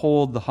shall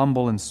uphold the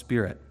humble in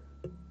spirit."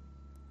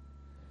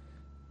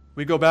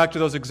 We go back to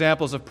those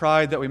examples of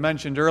pride that we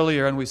mentioned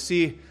earlier, and we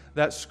see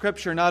that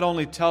Scripture not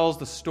only tells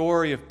the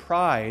story of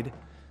pride,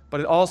 but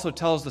it also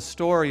tells the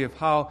story of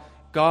how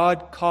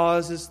God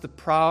causes the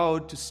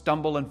proud to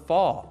stumble and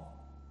fall.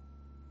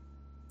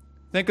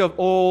 Think of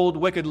old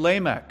wicked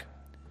Lamech,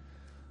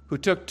 who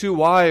took 2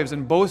 wives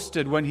and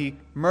boasted when he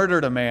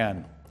murdered a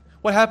man.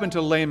 What happened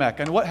to Lamech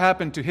and what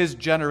happened to his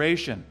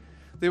generation?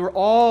 They were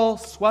all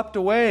swept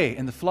away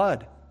in the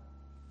flood.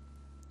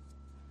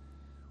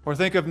 Or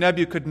think of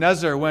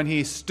Nebuchadnezzar when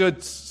he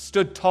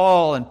stood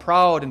tall and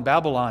proud in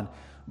Babylon,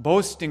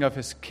 boasting of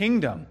his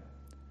kingdom.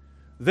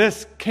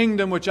 "This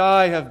kingdom which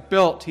I have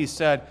built," he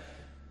said.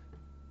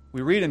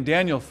 We read in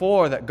Daniel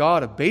 4 that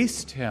God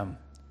abased him.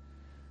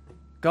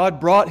 God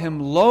brought him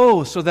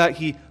low so that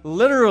he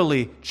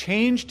literally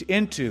changed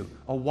into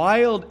a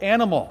wild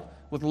animal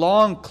with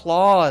long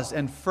claws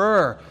and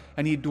fur,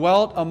 and he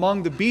dwelt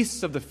among the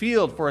beasts of the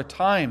field for a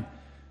time.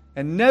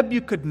 And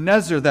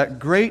Nebuchadnezzar, that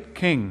great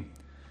king,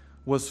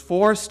 was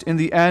forced in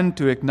the end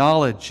to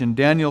acknowledge in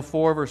Daniel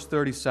 4, verse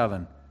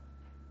 37,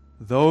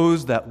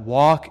 "Those that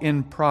walk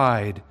in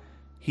pride,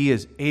 he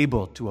is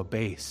able to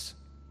abase."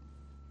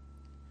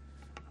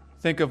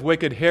 Think of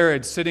wicked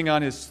Herod sitting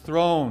on his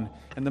throne,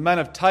 and the men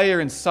of Tyre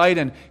and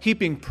Sidon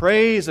heaping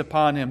praise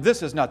upon him.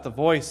 "This is not the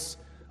voice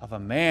of a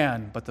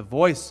man, but the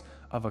voice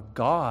of a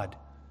god.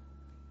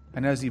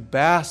 And as he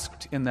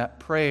basked in that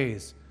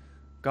praise,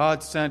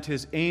 God sent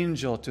his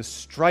angel to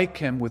strike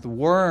him with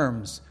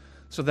worms,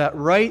 so that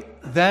right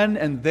then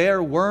and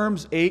there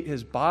worms ate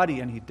his body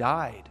and he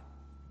died.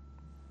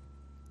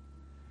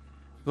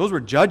 Those were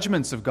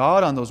judgments of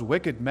God on those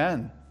wicked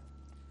men,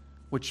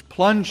 which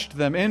plunged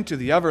them into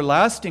the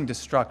everlasting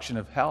destruction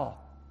of hell.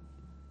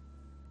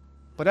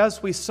 But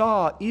as we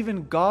saw,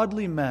 even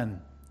godly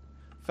men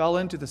fell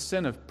into the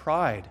sin of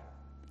pride,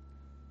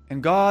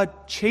 and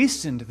God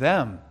chastened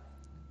them.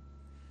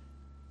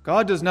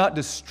 God does not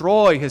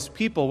destroy his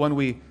people when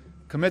we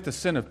commit the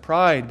sin of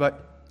pride,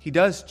 but he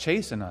does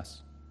chasten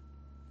us.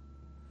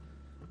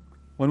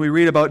 When we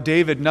read about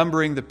David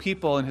numbering the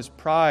people in his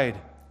pride,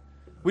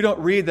 we don't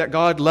read that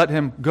God let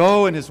him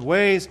go in his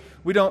ways.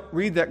 We don't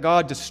read that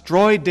God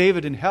destroyed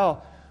David in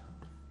hell.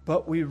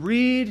 But we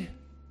read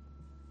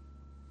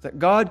that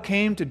God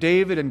came to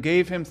David and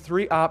gave him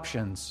 3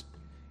 options.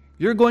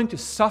 You're going to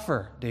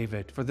suffer,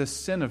 David, for this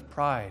sin of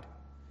pride.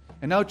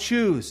 And now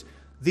choose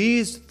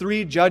these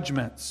 3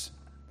 judgments.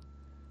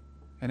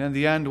 And in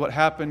the end, what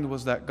happened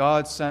was that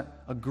God sent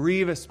a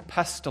grievous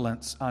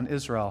pestilence on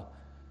Israel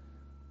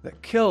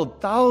that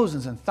killed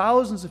thousands and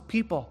thousands of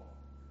people,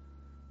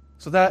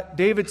 so that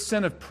David's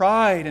sin of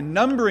pride and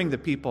numbering the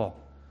people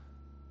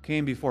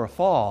came before a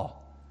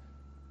fall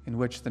in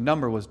which the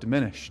number was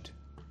diminished.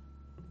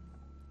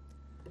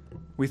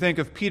 We think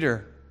of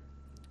Peter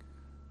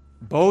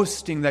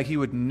boasting that he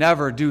would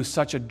never do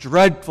such a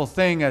dreadful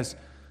thing as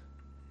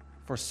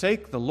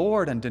forsake the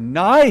Lord and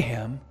deny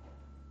him.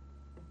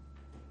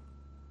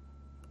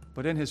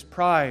 But in his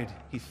pride,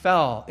 he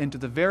fell into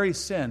the very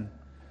sin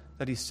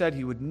that he said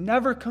he would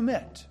never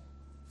commit.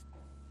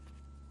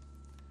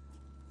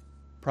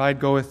 Pride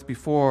goeth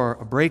before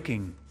a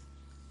breaking,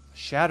 a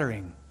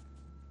shattering,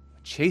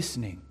 a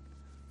chastening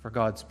for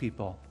God's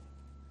people,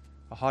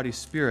 a haughty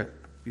spirit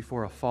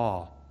before a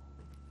fall.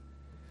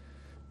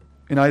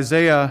 In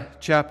Isaiah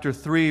chapter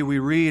 3, we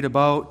read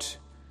about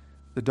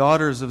the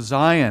daughters of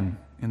Zion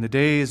in the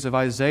days of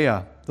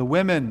Isaiah, the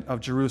women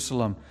of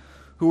Jerusalem,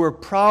 who were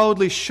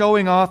proudly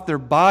showing off their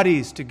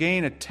bodies to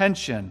gain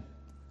attention.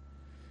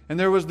 And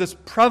there was this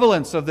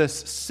prevalence of this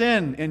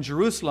sin in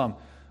Jerusalem,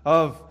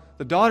 of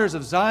the daughters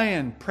of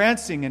Zion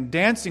prancing and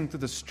dancing through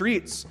the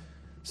streets,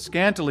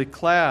 scantily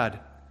clad.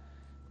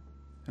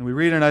 And we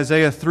read in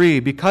Isaiah 3,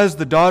 because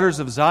the daughters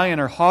of Zion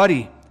are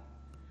haughty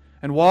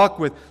and walk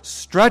with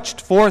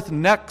stretched forth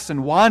necks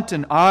and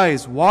wanton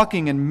eyes,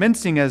 walking and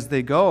mincing as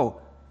they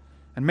go,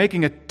 and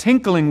making a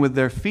tinkling with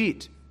their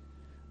feet,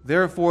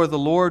 therefore the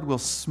Lord will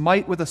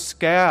smite with a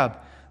scab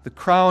the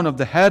crown of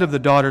the head of the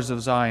daughters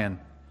of Zion.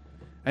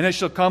 And it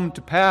shall come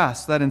to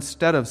pass that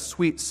instead of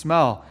sweet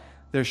smell,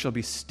 there shall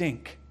be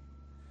stink,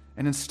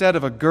 and instead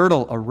of a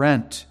girdle, a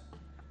rent,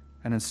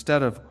 and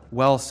instead of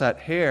well-set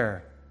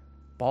hair,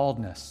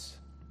 baldness.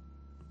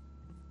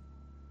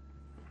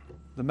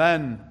 The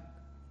men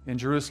in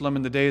Jerusalem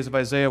in the days of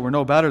Isaiah were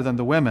no better than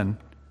the women.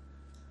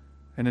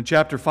 And in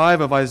chapter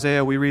 5 of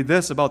Isaiah, we read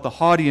this about the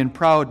haughty and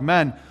proud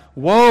men.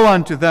 Woe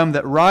unto them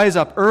that rise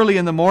up early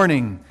in the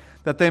morning,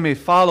 that they may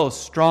follow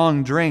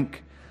strong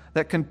drink,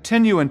 that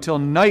continue until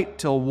night,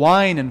 till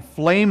wine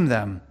inflame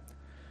them.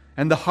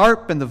 And the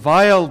harp and the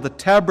viol, the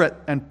tabret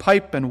and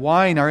pipe and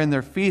wine are in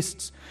their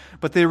feasts,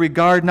 but they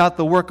regard not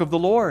the work of the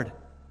Lord,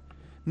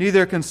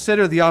 neither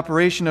consider the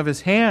operation of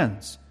his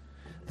hands.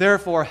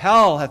 Therefore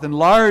hell hath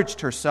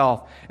enlarged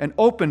herself, and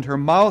opened her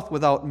mouth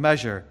without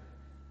measure.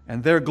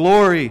 And their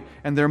glory,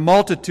 and their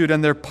multitude,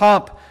 and their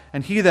pomp,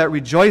 and he that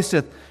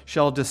rejoiceth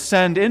shall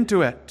descend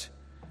into it.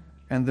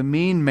 And the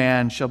mean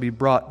man shall be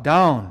brought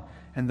down,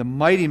 and the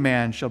mighty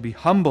man shall be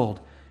humbled,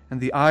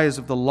 and the eyes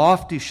of the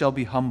lofty shall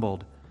be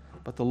humbled,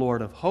 but the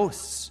Lord of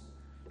hosts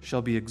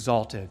shall be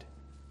exalted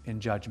in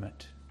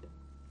judgment.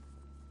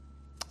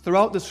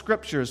 Throughout the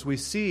Scriptures, we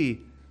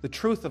see the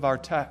truth of our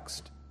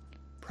text.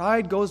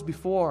 Pride goes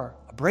before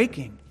a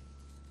breaking,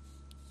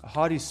 a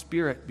haughty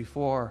spirit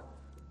before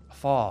a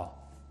fall.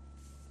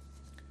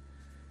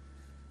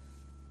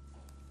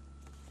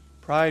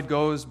 Pride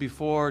goes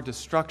before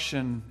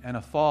destruction and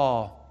a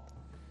fall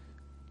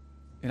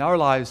in our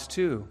lives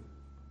too.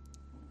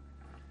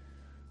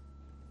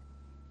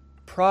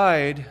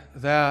 Pride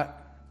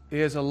that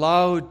is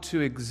allowed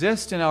to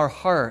exist in our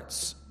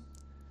hearts,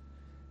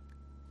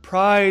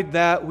 pride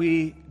that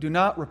we do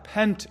not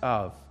repent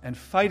of and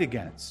fight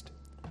against,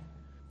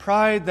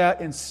 pride that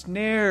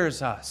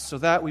ensnares us so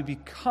that we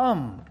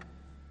become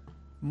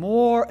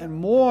more and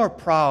more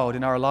proud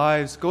in our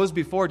lives, goes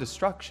before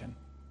destruction.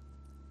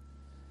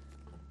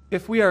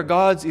 If we are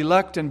God's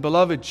elect and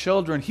beloved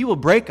children, he will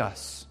break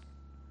us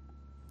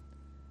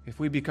if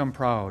we become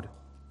proud.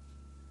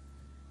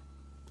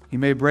 He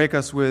may break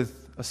us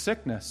with a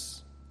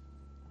sickness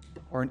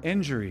or an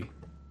injury.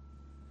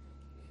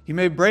 He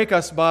may break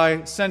us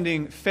by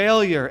sending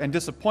failure and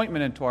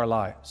disappointment into our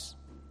lives.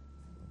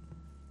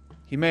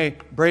 He may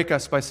break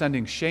us by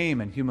sending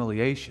shame and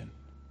humiliation.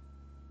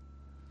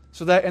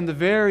 So that in the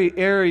very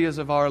areas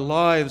of our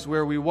lives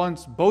where we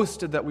once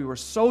boasted that we were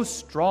so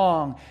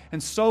strong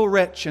and so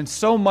rich and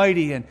so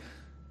mighty and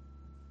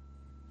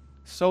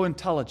so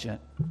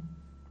intelligent,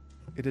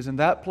 it is in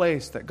that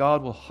place that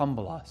God will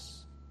humble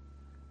us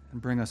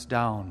and bring us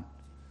down.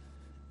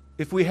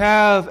 If we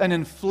have an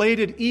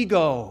inflated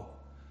ego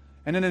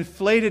and an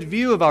inflated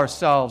view of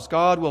ourselves,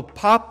 God will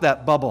pop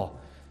that bubble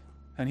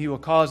and He will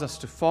cause us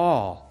to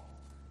fall.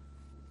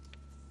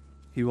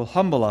 He will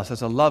humble us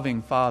as a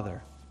loving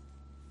Father.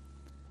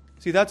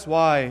 See, that's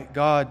why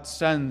God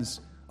sends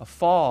a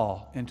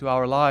fall into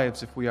our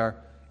lives if we are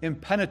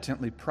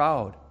impenitently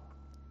proud.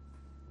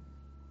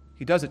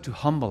 He does it to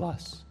humble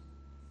us.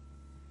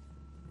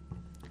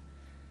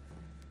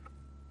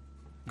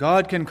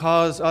 God can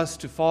cause us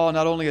to fall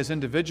not only as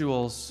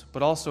individuals,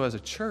 but also as a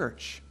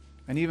church,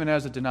 and even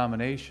as a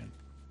denomination.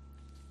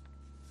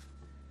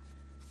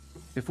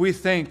 If we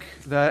think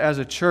that as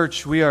a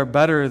church we are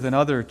better than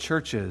other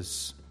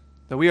churches,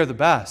 that we are the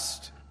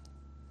best,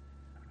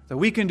 that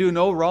we can do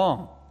no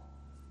wrong,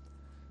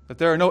 that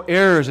there are no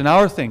errors in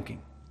our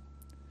thinking,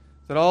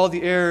 that all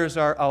the errors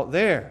are out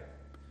there,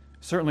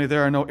 certainly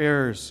there are no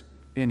errors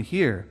in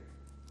here,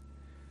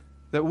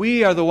 that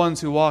we are the ones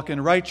who walk in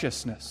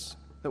righteousness,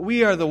 that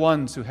we are the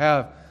ones who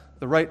have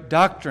the right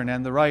doctrine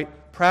and the right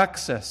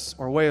praxis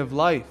or way of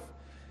life,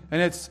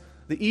 and it's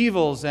the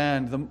evils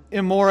and the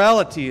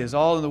immorality is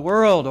all in the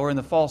world or in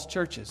the false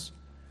churches,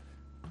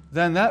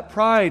 then that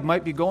pride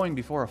might be going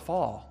before a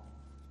fall.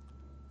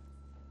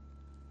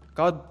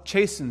 God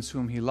chastens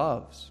whom He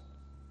loves.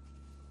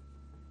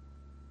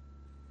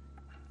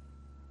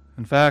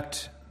 In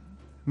fact,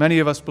 many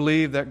of us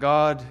believe that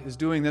God is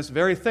doing this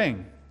very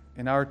thing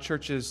in our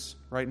churches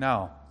right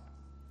now.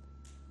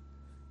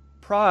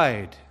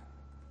 Pride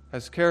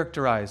has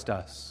characterized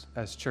us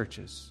as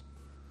churches.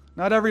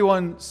 Not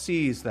everyone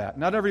sees that.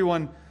 Not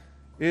everyone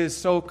is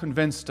so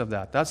convinced of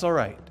that. That's all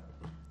right.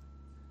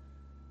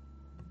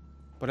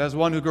 But as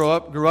one who grew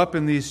up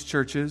in these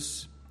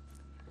churches,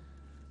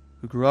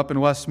 who grew up in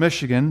West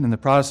Michigan in the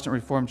Protestant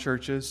Reformed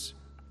churches,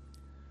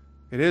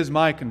 it is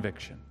my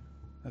conviction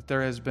that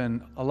there has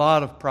been a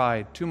lot of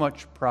pride, too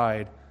much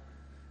pride,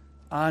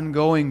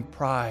 ongoing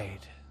pride,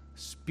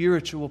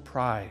 spiritual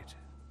pride.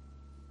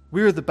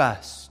 We're the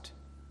best.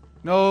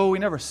 No, we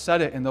never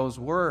said it in those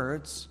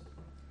words.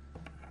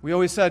 We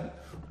always said,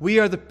 we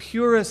are the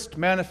purest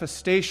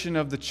manifestation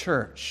of the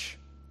church,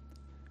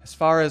 as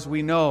far as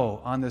we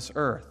know on this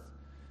earth.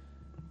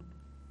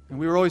 And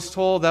we were always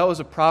told that was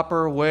a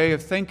proper way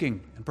of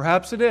thinking, and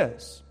perhaps it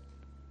is.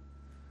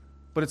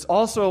 But it's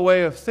also a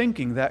way of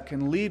thinking that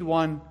can lead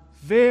one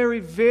very,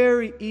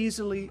 very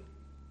easily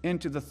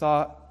into the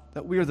thought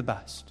that we're the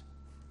best.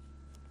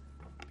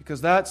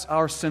 Because that's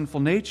our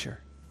sinful nature.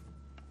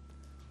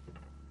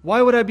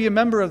 Why would I be a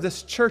member of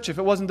this church if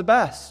it wasn't the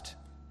best?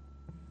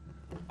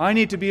 I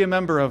need to be a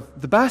member of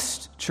the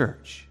best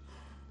church,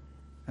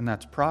 and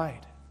that's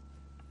pride.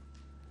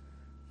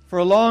 For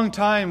a long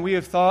time, we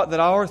have thought that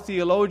our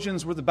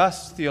theologians were the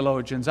best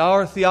theologians,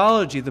 our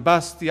theology the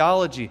best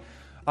theology,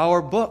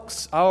 our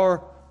books,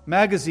 our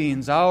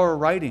magazines, our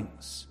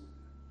writings.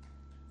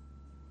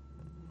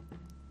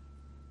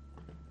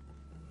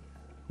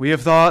 We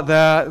have thought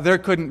that there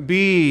couldn't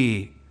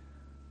be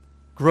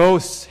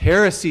gross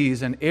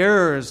heresies and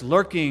errors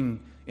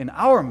lurking in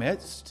our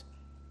midst.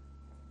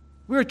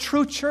 We're a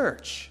true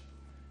church.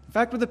 In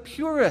fact, we're the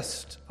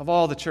purest of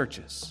all the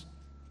churches.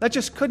 That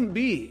just couldn't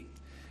be.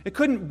 It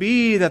couldn't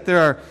be that there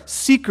are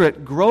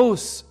secret,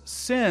 gross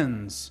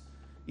sins,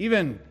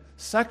 even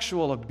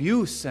sexual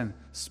abuse and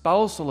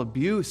spousal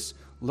abuse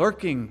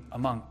lurking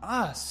among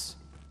us.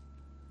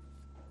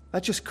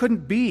 That just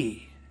couldn't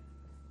be.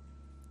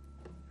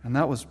 And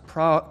that was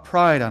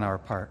pride on our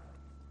part.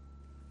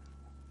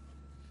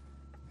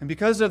 And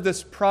because of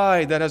this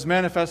pride that has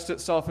manifested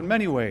itself in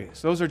many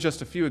ways, those are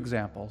just a few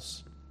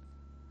examples,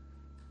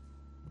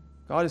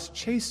 God is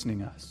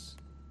chastening us.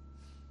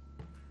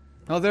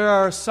 Now, there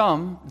are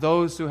some,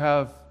 those who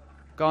have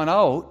gone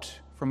out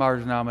from our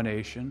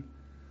denomination,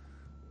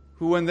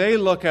 who when they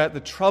look at the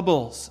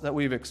troubles that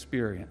we've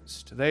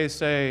experienced, they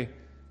say,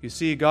 you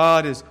see,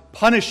 God is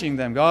punishing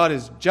them, God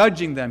is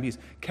judging them, He's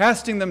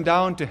casting them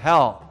down to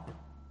hell.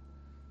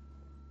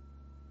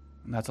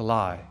 And that's a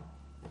lie.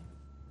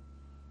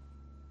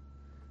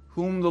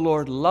 Whom the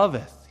Lord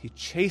loveth, He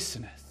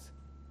chasteneth.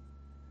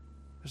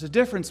 There's a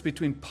difference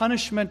between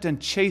punishment and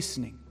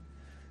chastening.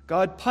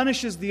 God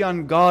punishes the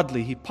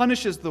ungodly. He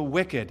punishes the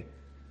wicked,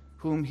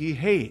 whom He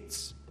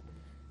hates.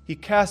 He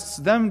casts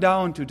them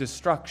down to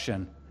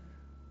destruction.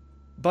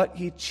 But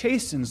He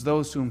chastens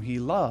those whom He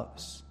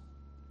loves.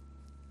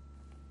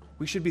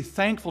 We should be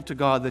thankful to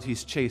God that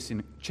He's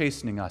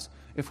chastening us.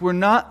 If we're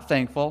not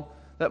thankful,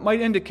 that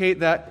might indicate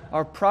that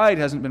our pride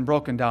hasn't been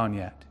broken down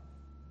yet.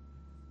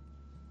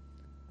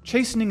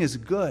 Chastening is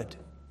good.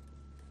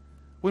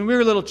 When we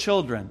were little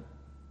children,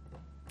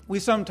 we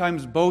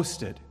sometimes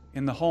boasted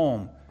in the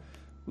home.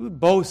 We would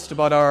boast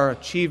about our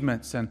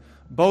achievements and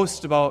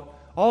boast about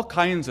all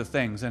kinds of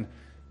things. And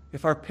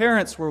if our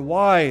parents were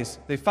wise,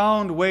 they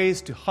found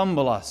ways to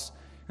humble us.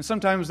 And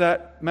sometimes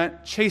that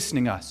meant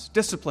chastening us,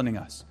 disciplining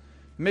us,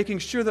 making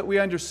sure that we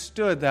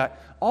understood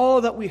that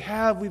all that we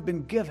have, we've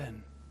been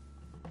given.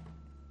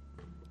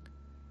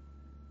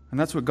 And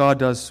that's what God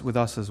does with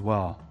us as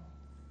well.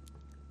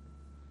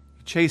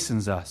 He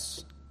chastens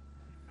us.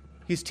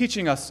 He's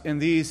teaching us in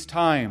these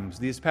times,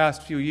 these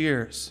past few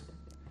years,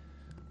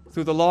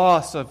 through the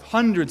loss of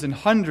hundreds and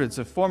hundreds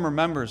of former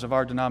members of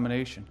our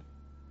denomination,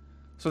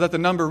 so that the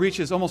number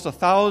reaches almost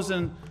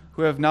 1,000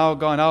 who have now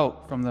gone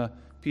out from the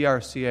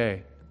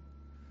PRCA.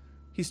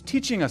 He's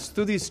teaching us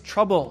through these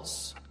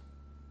troubles,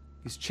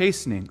 these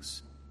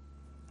chastenings,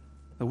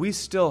 that we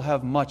still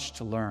have much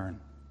to learn.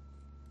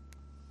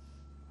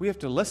 We have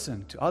to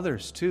listen to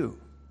others too,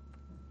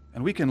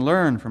 and we can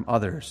learn from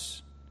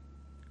others.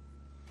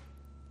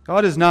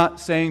 God is not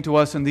saying to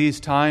us in these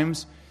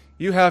times,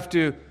 you have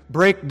to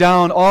break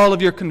down all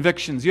of your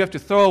convictions. You have to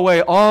throw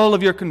away all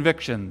of your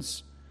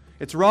convictions.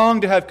 It's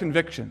wrong to have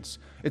convictions.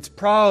 It's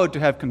proud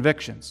to have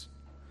convictions.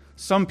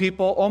 Some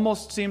people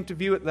almost seem to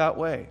view it that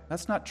way.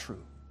 That's not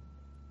true.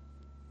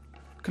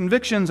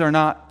 Convictions are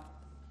not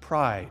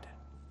pride.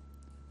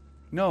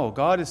 No,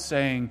 God is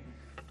saying,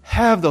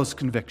 have those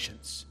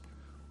convictions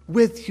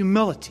with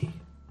humility.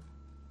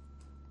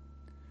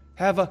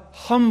 Have a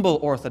humble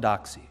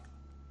orthodoxy,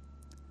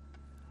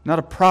 not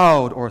a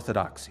proud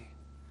orthodoxy,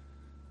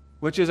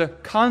 which is a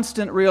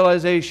constant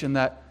realization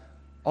that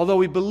although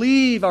we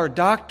believe our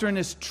doctrine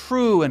is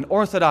true and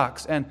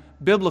orthodox and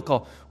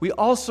biblical, we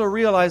also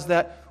realize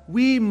that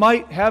we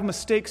might have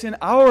mistakes in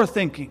our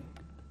thinking,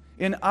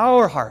 in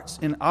our hearts,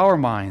 in our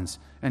minds,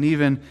 and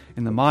even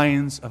in the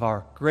minds of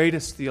our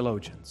greatest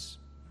theologians.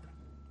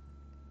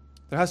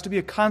 There has to be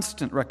a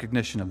constant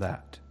recognition of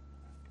that.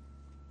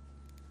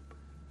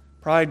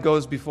 Pride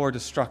goes before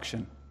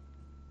destruction.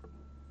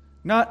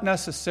 Not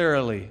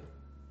necessarily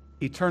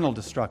eternal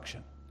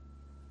destruction,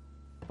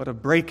 but a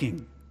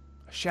breaking,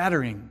 a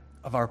shattering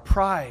of our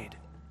pride,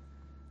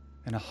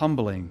 and a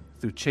humbling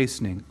through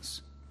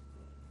chastenings.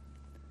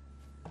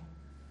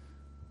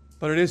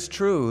 But it is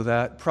true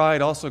that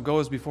pride also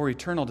goes before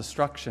eternal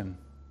destruction.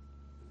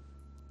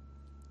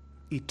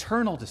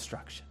 Eternal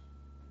destruction.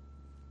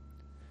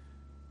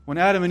 When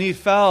Adam and Eve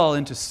fell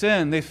into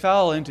sin, they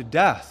fell into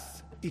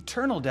death,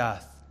 eternal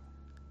death.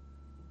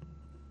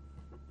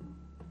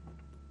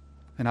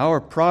 And our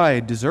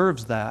pride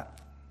deserves that.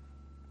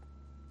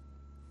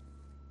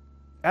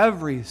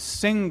 Every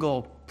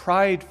single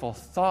prideful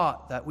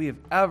thought that we have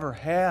ever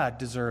had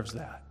deserves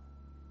that.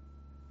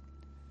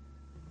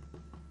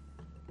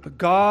 But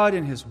God,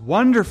 in His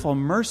wonderful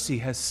mercy,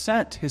 has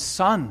sent His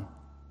Son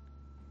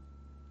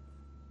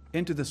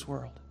into this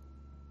world.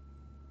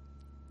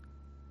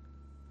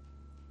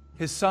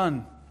 His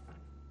Son,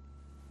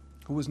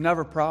 who was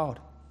never proud,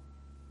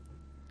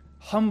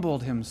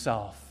 humbled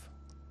Himself.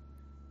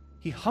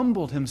 He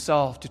humbled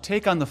Himself to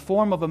take on the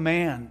form of a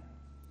man,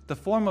 the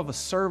form of a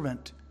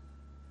servant.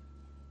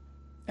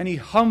 And He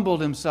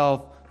humbled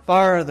Himself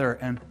farther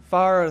and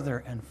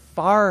farther and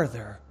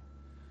farther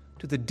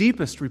to the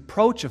deepest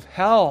reproach of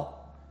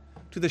hell,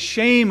 to the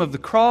shame of the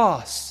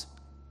cross.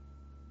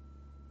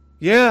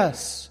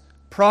 Yes,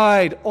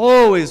 pride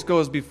always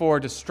goes before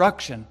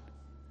destruction,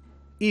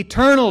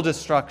 eternal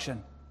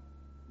destruction.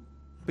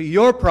 But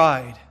your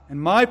pride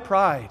and my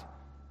pride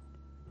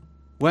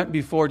went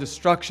before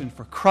destruction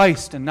for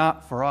Christ and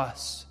not for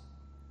us.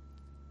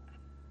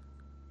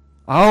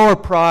 Our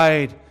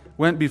pride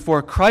went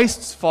before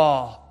Christ's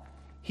fall.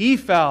 He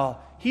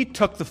fell. He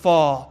took the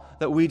fall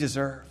that we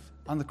deserve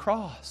on the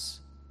cross.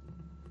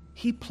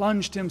 He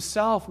plunged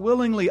Himself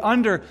willingly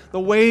under the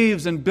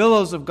waves and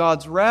billows of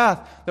God's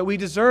wrath that we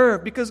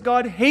deserve, because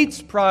God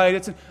hates pride.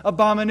 It's an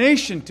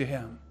abomination to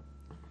Him.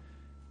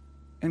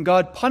 And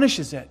God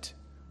punishes it.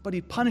 But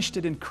He punished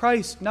it in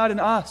Christ, not in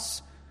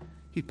us.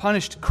 He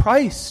punished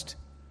Christ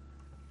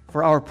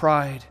for our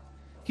pride.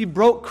 He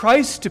broke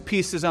Christ to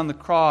pieces on the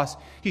cross.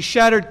 He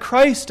shattered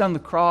Christ on the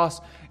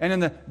cross and in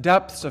the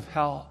depths of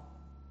hell.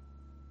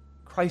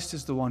 Christ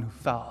is the one who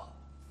fell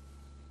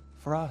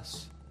for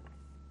us.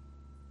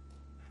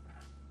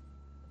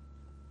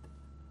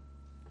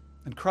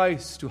 And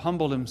Christ, who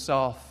humbled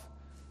Himself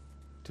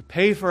to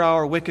pay for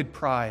our wicked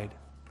pride,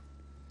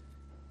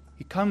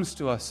 He comes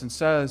to us and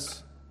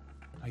says,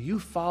 "Now you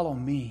follow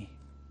me."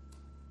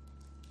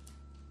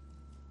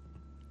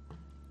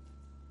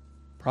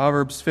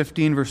 Proverbs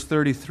 15, verse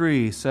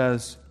 33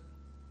 says,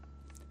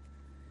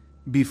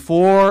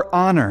 "Before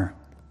honor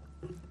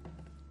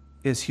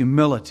is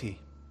humility."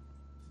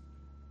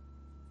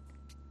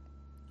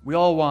 We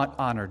all want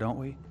honor, don't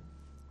we?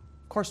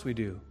 Of course we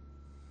do.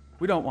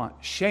 We don't want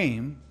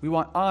shame. We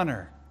want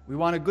honor. We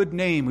want a good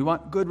name. We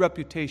want good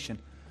reputation.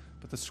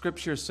 But the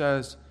Scripture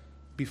says,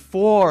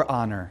 before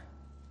honor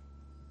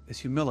is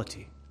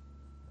humility.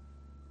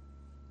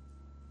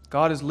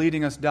 God is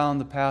leading us down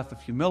the path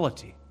of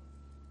humility.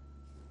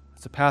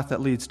 It's a path that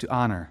leads to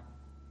honor.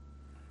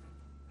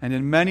 And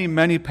in many,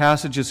 many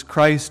passages,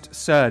 Christ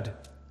said,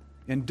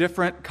 in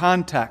different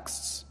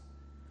contexts,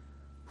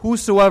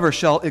 "Whosoever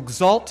shall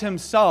exalt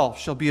himself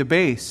shall be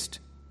abased,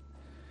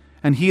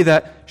 and he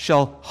that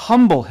shall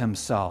humble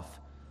himself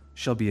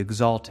shall be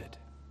exalted."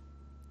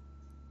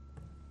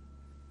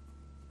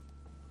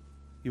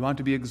 You want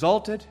to be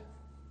exalted?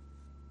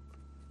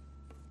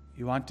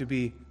 You want to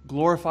be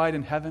glorified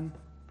in heaven?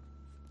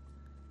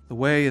 The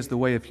way is the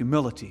way of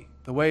humility.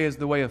 The way is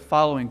the way of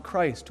following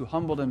Christ, who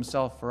humbled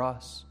himself for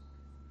us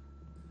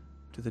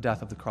to the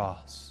death of the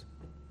cross.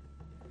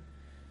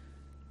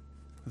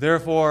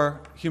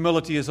 Therefore,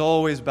 humility is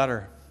always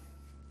better.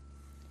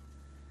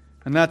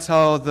 And that's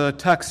how the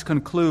text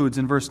concludes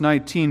in verse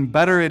 19.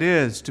 Better it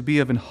is to be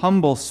of an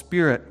humble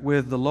spirit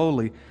with the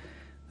lowly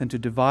than to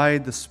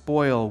divide the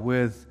spoil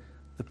with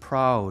the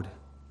proud.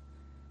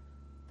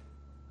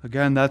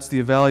 Again, that's the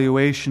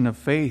evaluation of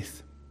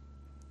faith.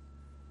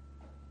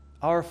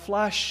 Our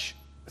flesh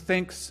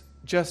thinks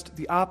just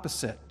the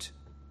opposite.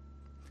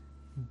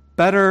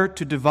 Better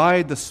to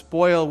divide the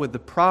spoil with the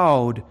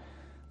proud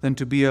than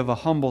to be of a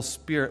humble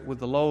spirit with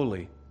the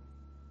lowly.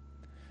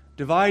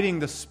 Dividing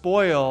the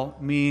spoil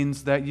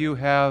means that you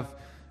have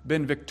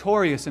been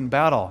victorious in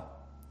battle.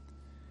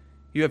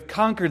 You have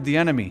conquered the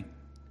enemy,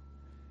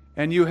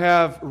 and you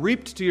have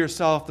reaped to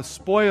yourself the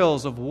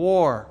spoils of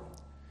war.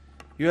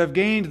 You have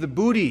gained the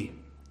booty.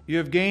 You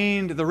have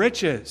gained the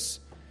riches.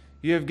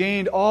 You have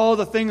gained all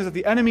the things that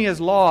the enemy has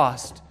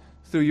lost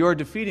through your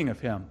defeating of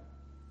him.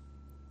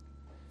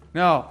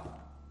 Now,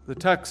 the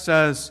text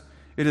says,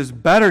 it is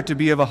better to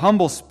be of a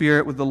humble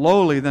spirit with the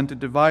lowly than to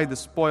divide the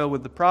spoil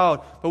with the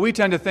proud. But we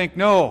tend to think,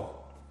 no,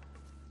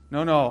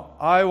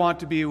 I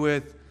want to be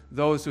with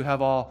those who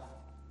have all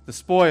the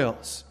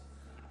spoils.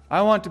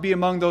 I want to be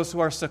among those who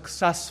are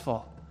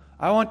successful.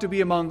 I want to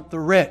be among the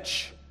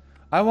rich.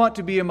 I want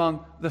to be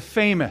among the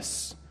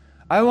famous.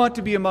 I want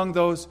to be among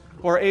those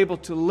who are able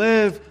to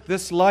live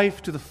this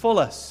life to the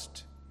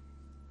fullest.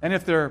 And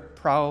if they're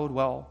proud,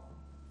 well,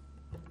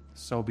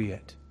 so be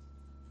it.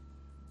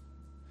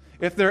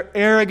 If they're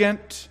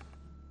arrogant,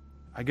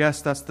 I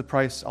guess that's the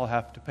price I'll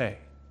have to pay.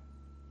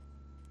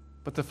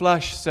 But the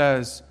flesh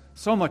says,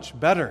 so much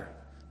better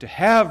to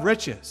have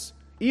riches,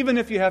 even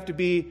if you have to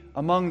be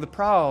among the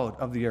proud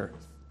of the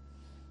earth,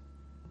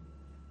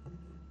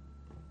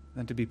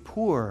 than to be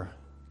poor,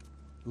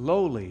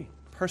 lowly,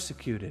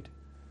 persecuted,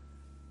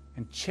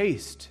 and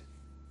chased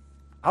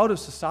out of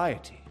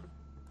society,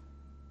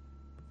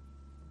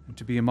 and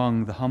to be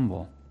among the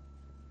humble.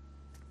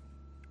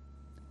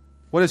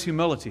 What is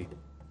humility?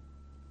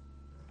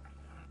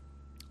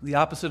 The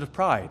opposite of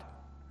pride.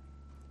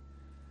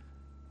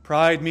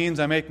 Pride means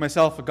I make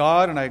myself a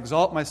god and I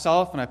exalt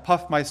myself and I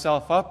puff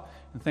myself up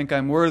and think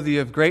I'm worthy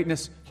of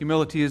greatness.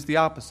 Humility is the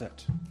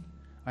opposite.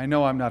 I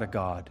know I'm not a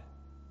god.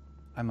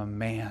 I'm a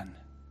man.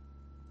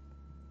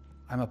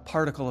 I'm a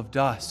particle of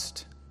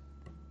dust.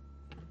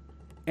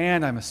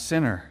 And I'm a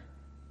sinner.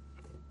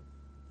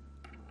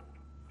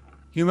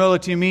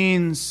 Humility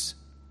means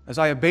as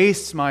I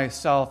abase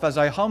myself, as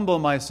I humble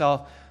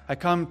myself, I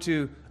come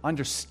to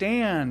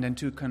understand and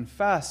to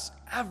confess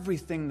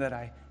everything that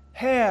I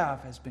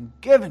have has been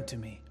given to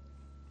me.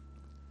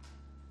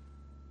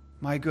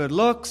 My good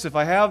looks, if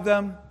I have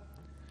them,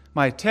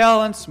 my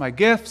talents, my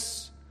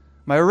gifts,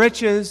 my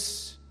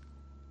riches,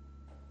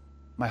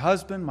 my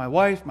husband, my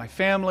wife, my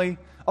family,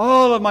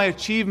 all of my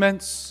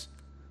achievements,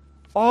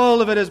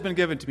 all of it has been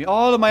given to me,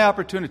 all of my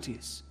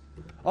opportunities,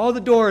 all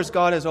the doors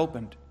God has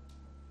opened.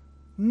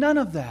 None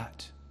of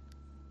that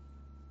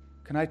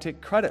can I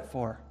take credit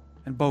for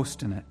and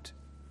boast in it.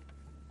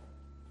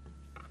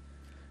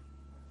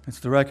 It's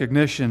the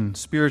recognition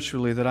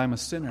spiritually that I'm a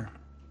sinner.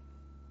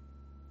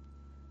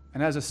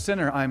 And as a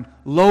sinner, I'm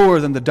lower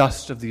than the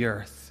dust of the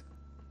earth.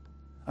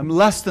 I'm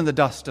less than the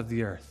dust of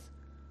the earth.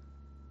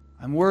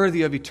 I'm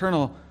worthy of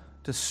eternal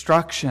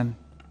destruction.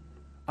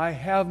 I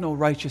have no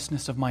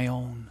righteousness of my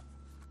own.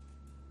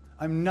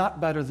 I'm not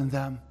better than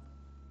them.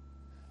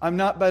 I'm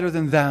not better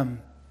than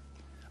them.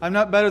 I'm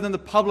not better than the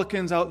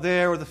publicans out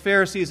there or the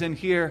Pharisees in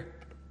here.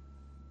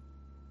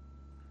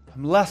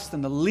 I'm less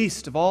than the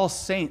least of all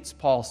saints,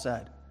 Paul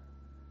said.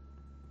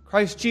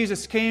 Christ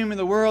Jesus came in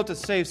the world to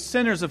save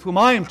sinners, of whom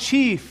I am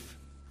chief.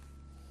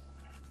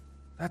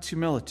 That's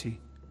humility.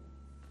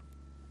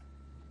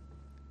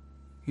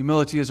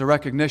 Humility is a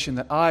recognition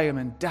that I am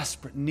in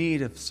desperate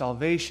need of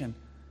salvation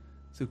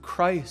through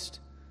Christ.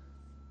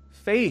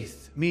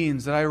 Faith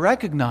means that I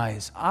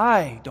recognize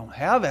I don't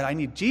have it. I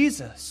need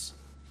Jesus.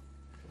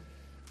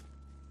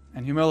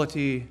 And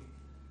humility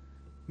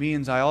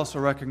means I also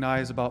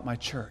recognize about my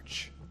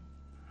church.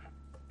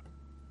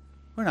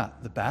 We're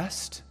not the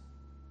best.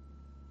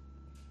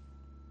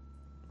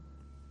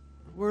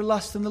 We're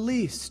less than the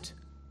least.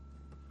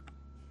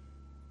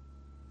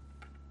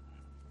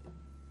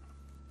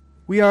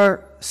 We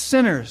are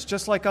sinners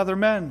just like other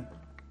men.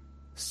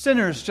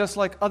 Sinners just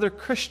like other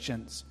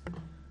Christians.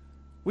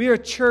 We are a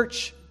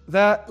church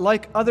that,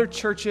 like other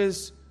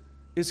churches,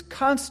 is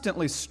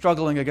constantly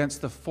struggling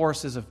against the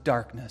forces of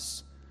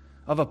darkness,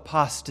 of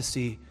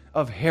apostasy,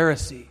 of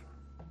heresy,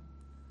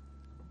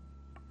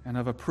 and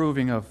of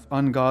approving of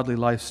ungodly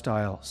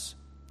lifestyles.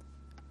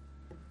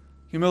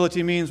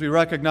 Humility means we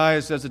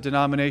recognize as a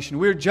denomination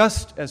we're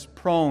just as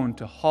prone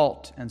to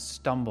halt and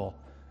stumble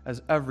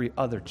as every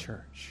other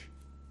church.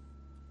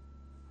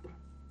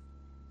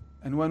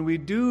 And when we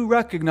do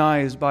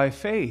recognize by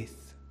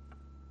faith,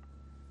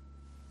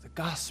 the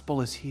gospel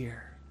is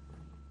here.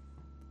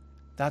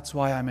 That's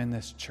why I'm in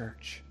this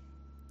church.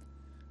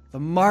 The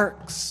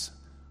marks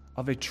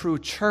of a true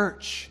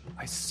church,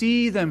 I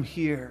see them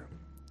here.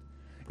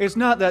 It's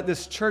not that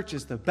this church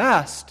is the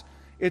best.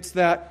 It's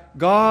that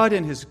God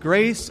in His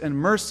grace and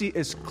mercy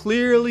is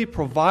clearly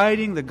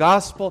providing the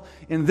gospel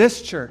in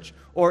this church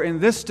or in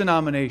this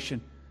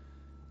denomination.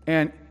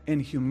 And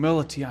in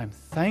humility, I'm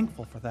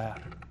thankful for that.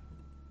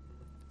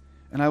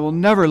 And I will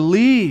never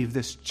leave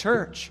this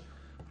church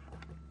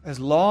as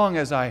long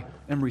as I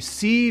am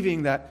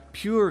receiving that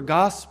pure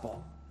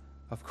gospel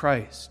of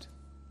Christ.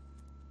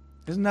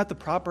 Isn't that the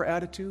proper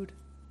attitude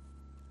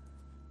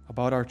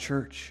about our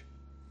church?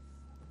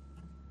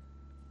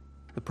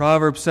 The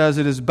proverb says,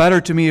 "It is better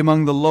to me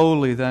among the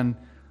lowly than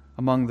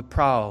among the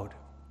proud."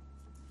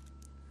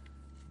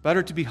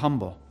 Better to be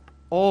humble,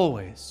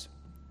 always,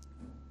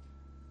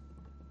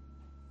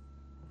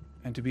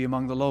 and to be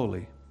among the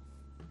lowly.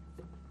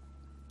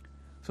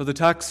 So the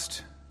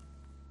text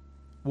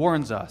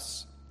warns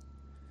us.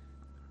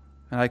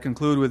 And I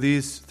conclude with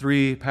these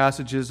three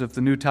passages of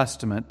the New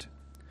Testament.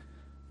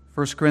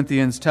 1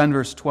 Corinthians 10,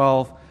 verse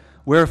 12,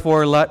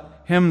 "Wherefore let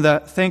him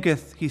that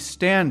thinketh he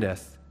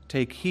standeth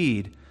take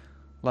heed,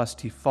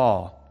 lest he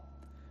fall."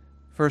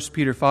 1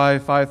 Peter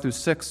 5,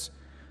 5-6,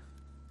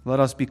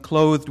 "Let us be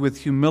clothed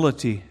with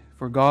humility,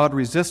 for God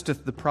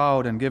resisteth the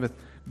proud and giveth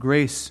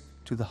grace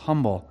to the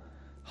humble.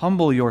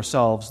 Humble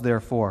yourselves,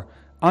 therefore,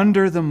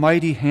 under the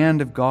mighty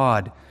hand of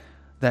God,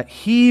 that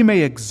He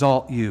may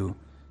exalt you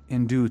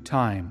in due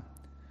time."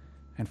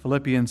 And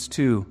Philippians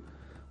 2,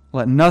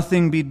 "Let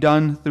nothing be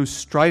done through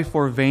strife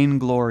or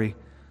vainglory,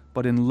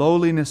 but in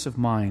lowliness of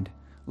mind.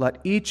 Let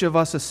each of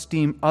us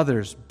esteem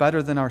others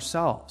better than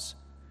ourselves.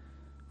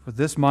 For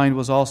this mind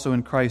was also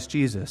in Christ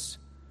Jesus,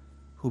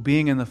 who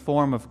being in the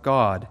form of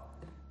God,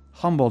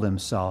 humbled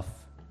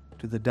Himself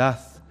to the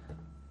death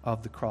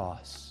of the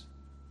cross."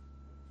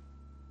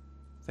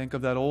 Think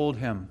of that old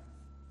hymn.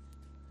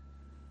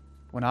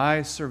 "When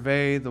I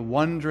survey the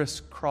wondrous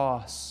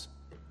cross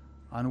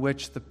on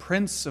which the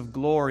Prince of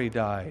Glory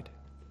died,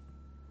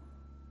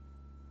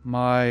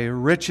 my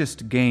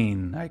richest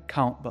gain I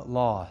count but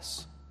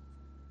loss,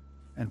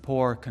 and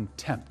pour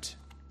contempt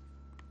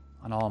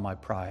on all my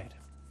pride."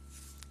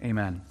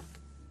 Amen.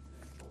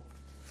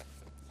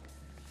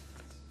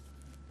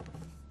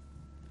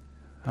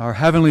 Our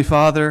Heavenly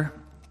Father,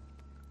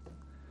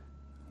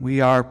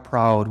 we are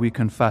proud, we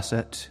confess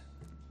it.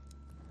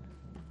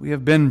 We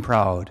have been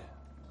proud,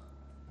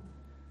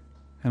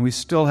 and we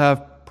still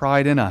have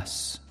pride in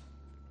us.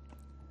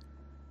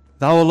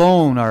 Thou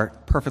alone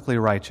art perfectly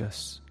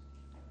righteous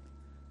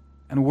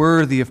and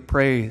worthy of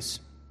praise.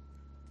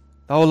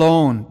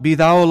 Be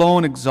thou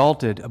alone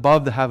exalted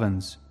above the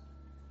heavens.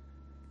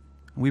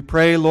 We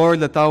pray,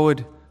 Lord, that Thou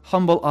would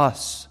humble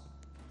us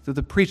through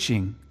the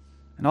preaching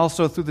and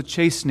also through the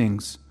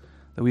chastenings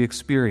that we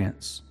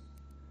experience.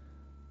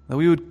 That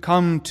we would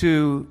come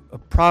to a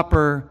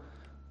proper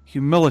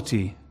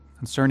humility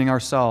concerning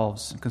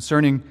ourselves and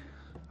concerning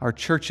our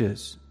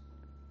churches.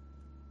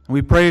 And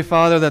we pray,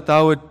 Father, that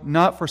Thou would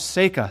not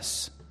forsake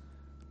us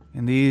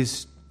in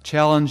these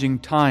challenging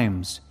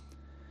times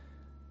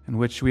in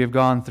which we have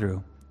gone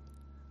through.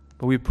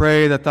 But we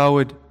pray that Thou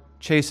would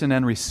chasten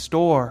and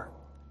restore,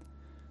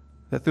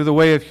 that through the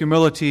way of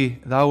humility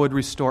Thou would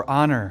restore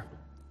honor,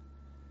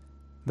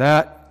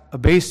 that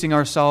abasing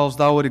ourselves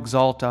Thou would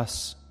exalt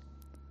us.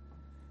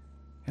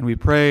 And we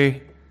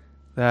pray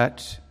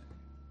that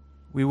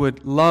we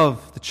would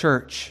love the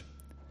church,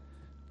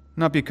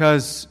 not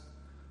because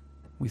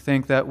we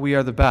think that we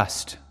are the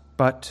best,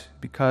 but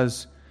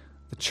because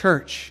the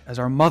church, as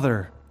our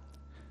mother,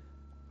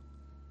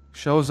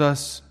 shows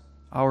us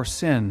our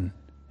sin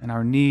and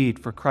our need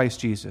for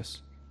Christ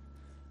Jesus.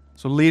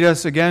 So lead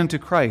us again to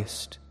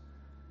Christ,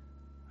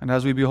 and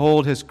as we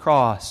behold His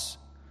cross,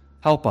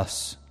 help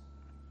us